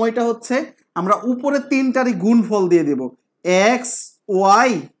সেই সময়টা হচ্ছে আমরা উপরে 3টারই গুণফল দিয়ে দেব, এক্স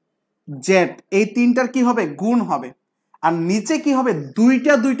ওয়াই জেড, এই 3টার কি হবে? গুণ হবে। আর নিচে কি হবে?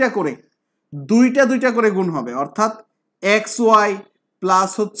 2টা করে গুণ হবে, অর্থাৎ এক্স ওয়াই প্লাস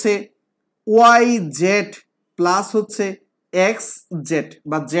হচ্ছে ওয়াই জেড প্লাস হচ্ছে এক্স জেড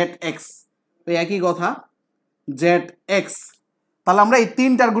বা জেড এক্স, একই কথা, জেড এক্স। তাহলে আমরা এই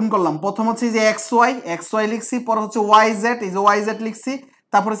 3টার গুণ করলাম। প্রথম হচ্ছে যে এক্স ওয়াই লিখছি, পরে হচ্ছে ওয়াই জেড, এই যে ওয়াই জেড লিখছি,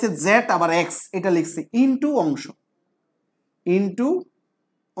 তারপর হচ্ছে জেড আবার এক্স এটা লিখছি, ইনটু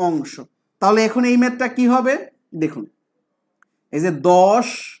অংশ। তাহলে এখন এই ম্যাথটা কি হবে দেখুন, এই যে 10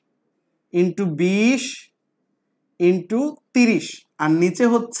 ইন্টু 20 ইন্টু 30, আর নিচে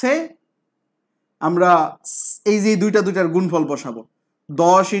হচ্ছে আমরা এই যে দুইটার গুণফল বসাবো,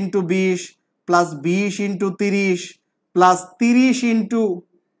 10 into 20 plus 20 into 30 plus 30 into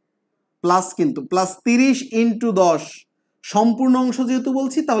plus, কিন্তু প্লাস 30 ইন্টু 10, সম্পূর্ণ অংশ যেহেতু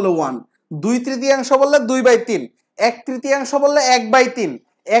বলছি তাহলে 1, 2/3 বললে 2/3, 1/3 বললে 1/3,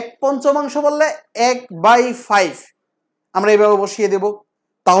 1/5 বললে 1/5, আমরা এইভাবে বসিয়ে দেব,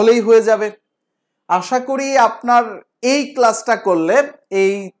 তাহলেই হয়ে যাবে। আশা করি আপনার এই ক্লাসটা করলে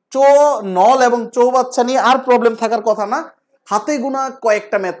এই নল এবং চৌবাচ্চা নিয়ে আর প্রবলেম থাকার কথা না। হাতে গোনা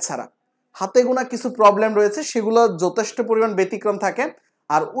কয়েকটা ম্যাথ ছাড়া হাতে গোনা কিছু প্রবলেম রয়েছে, সেগুলো যথেষ্ট পরিমাণ ব্যতিক্রম থাকে,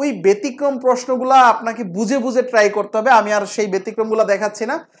 আর ওই ব্যতিক্রম প্রশ্নগুলো আপনাকে বুঝে বুঝে ট্রাই করতে হবে। আমি আর সেই ব্যতিক্রমগুলো দেখাচ্ছি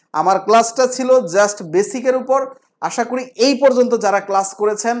না, আমার ক্লাসটা ছিল জাস্ট বেসিকের উপর। আশা করি এই পর্যন্ত যারা ক্লাস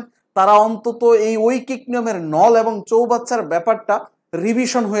করেছেন তারা অন্তত এই ঐকিক নিয়মের নল এবং চৌবাচ্চার ব্যাপারটা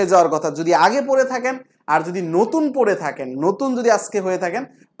রিভিশন হয়ে যাওয়ার কথা যদি আগে পড়ে থাকেন, আর যদি নতুন পড়ে থাকেন, নতুন যদি আজকে হয়ে থাকেন,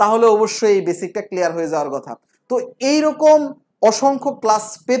 তাহলে অবশ্যই এই বেসিকটা ক্লিয়ার হয়ে যাওয়ার কথা। তো এইরকম অসংখ্য ক্লাস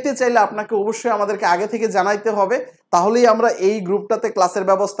পেতে চাইলে আপনাকে অবশ্যই আমাদেরকে আগে থেকে জানাইতে হবে, তাহলেই আমরা এই গ্রুপটাতে ক্লাসের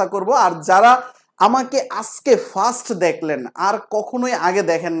ব্যবস্থা করব। আর যারা আমাকে আজকে ফার্স্ট দেখলেন আর কখনোই আগে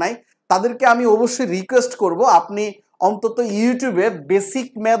দেখেন নাই, তাদেরকে আমি অবশ্যই রিকোয়েস্ট করব, আপনি অন্তত ইউটিউবে basic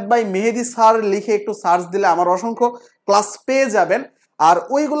math by Mehedi sir লিখে একটু সার্চ দিলে আমার অসংখ্য ক্লাস পেয়ে যাবেন। আর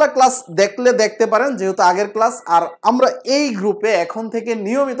ওইগুলা ক্লাস দেখলে দেখতে পারেন, যেহেতু আগের ক্লাস। আর আমরা এই গ্রুপে এখন থেকে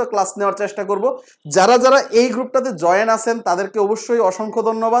নিয়মিত ক্লাস নেওয়ার চেষ্টা করব। যারা যারা এই গ্রুপটাতে জয়েন আছেন তাদেরকে অবশ্যই অসংখ্য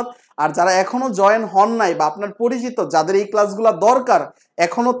ধন্যবাদ। আর যারা এখনো জয়েন হন নাই বা আপনার পরিচিত যাদের এই ক্লাসগুলো দরকার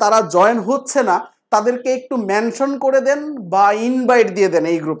এখনো তারা জয়েন হচ্ছে না, তাদেরকে একটু মেনশন করে দেন বা ইনভাইট দিয়ে দেন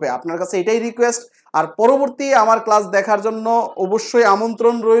এই গ্রুপে। আপনার কাছে এটাই রিকোয়েস্ট। আর পরবর্তী আমার ক্লাস দেখার জন্য অবশ্যই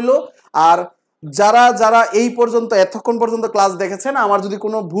আমন্ত্রণ রইল। আর যারা যারা এই পর্যন্ত এতক্ষণ পর্যন্ত ক্লাস দেখেছেন, আমার যদি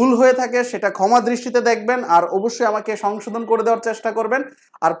কোনো ভুল হয়ে থাকে সেটা ক্ষমা দৃষ্টিতে দেখবেন আর অবশ্যই আমাকে সংশোধন করে দেওয়ার চেষ্টা করবেন।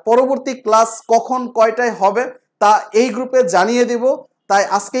 আর পরবর্তী ক্লাস কখন কয়টায় হবে তা এই গ্রুপে জানিয়ে দিব। তাই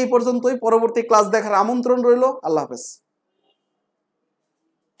আজকে এই পর্যন্তই, পরবর্তী ক্লাস দেখার আমন্ত্রণ রইল। আল্লাহ হাফেজ।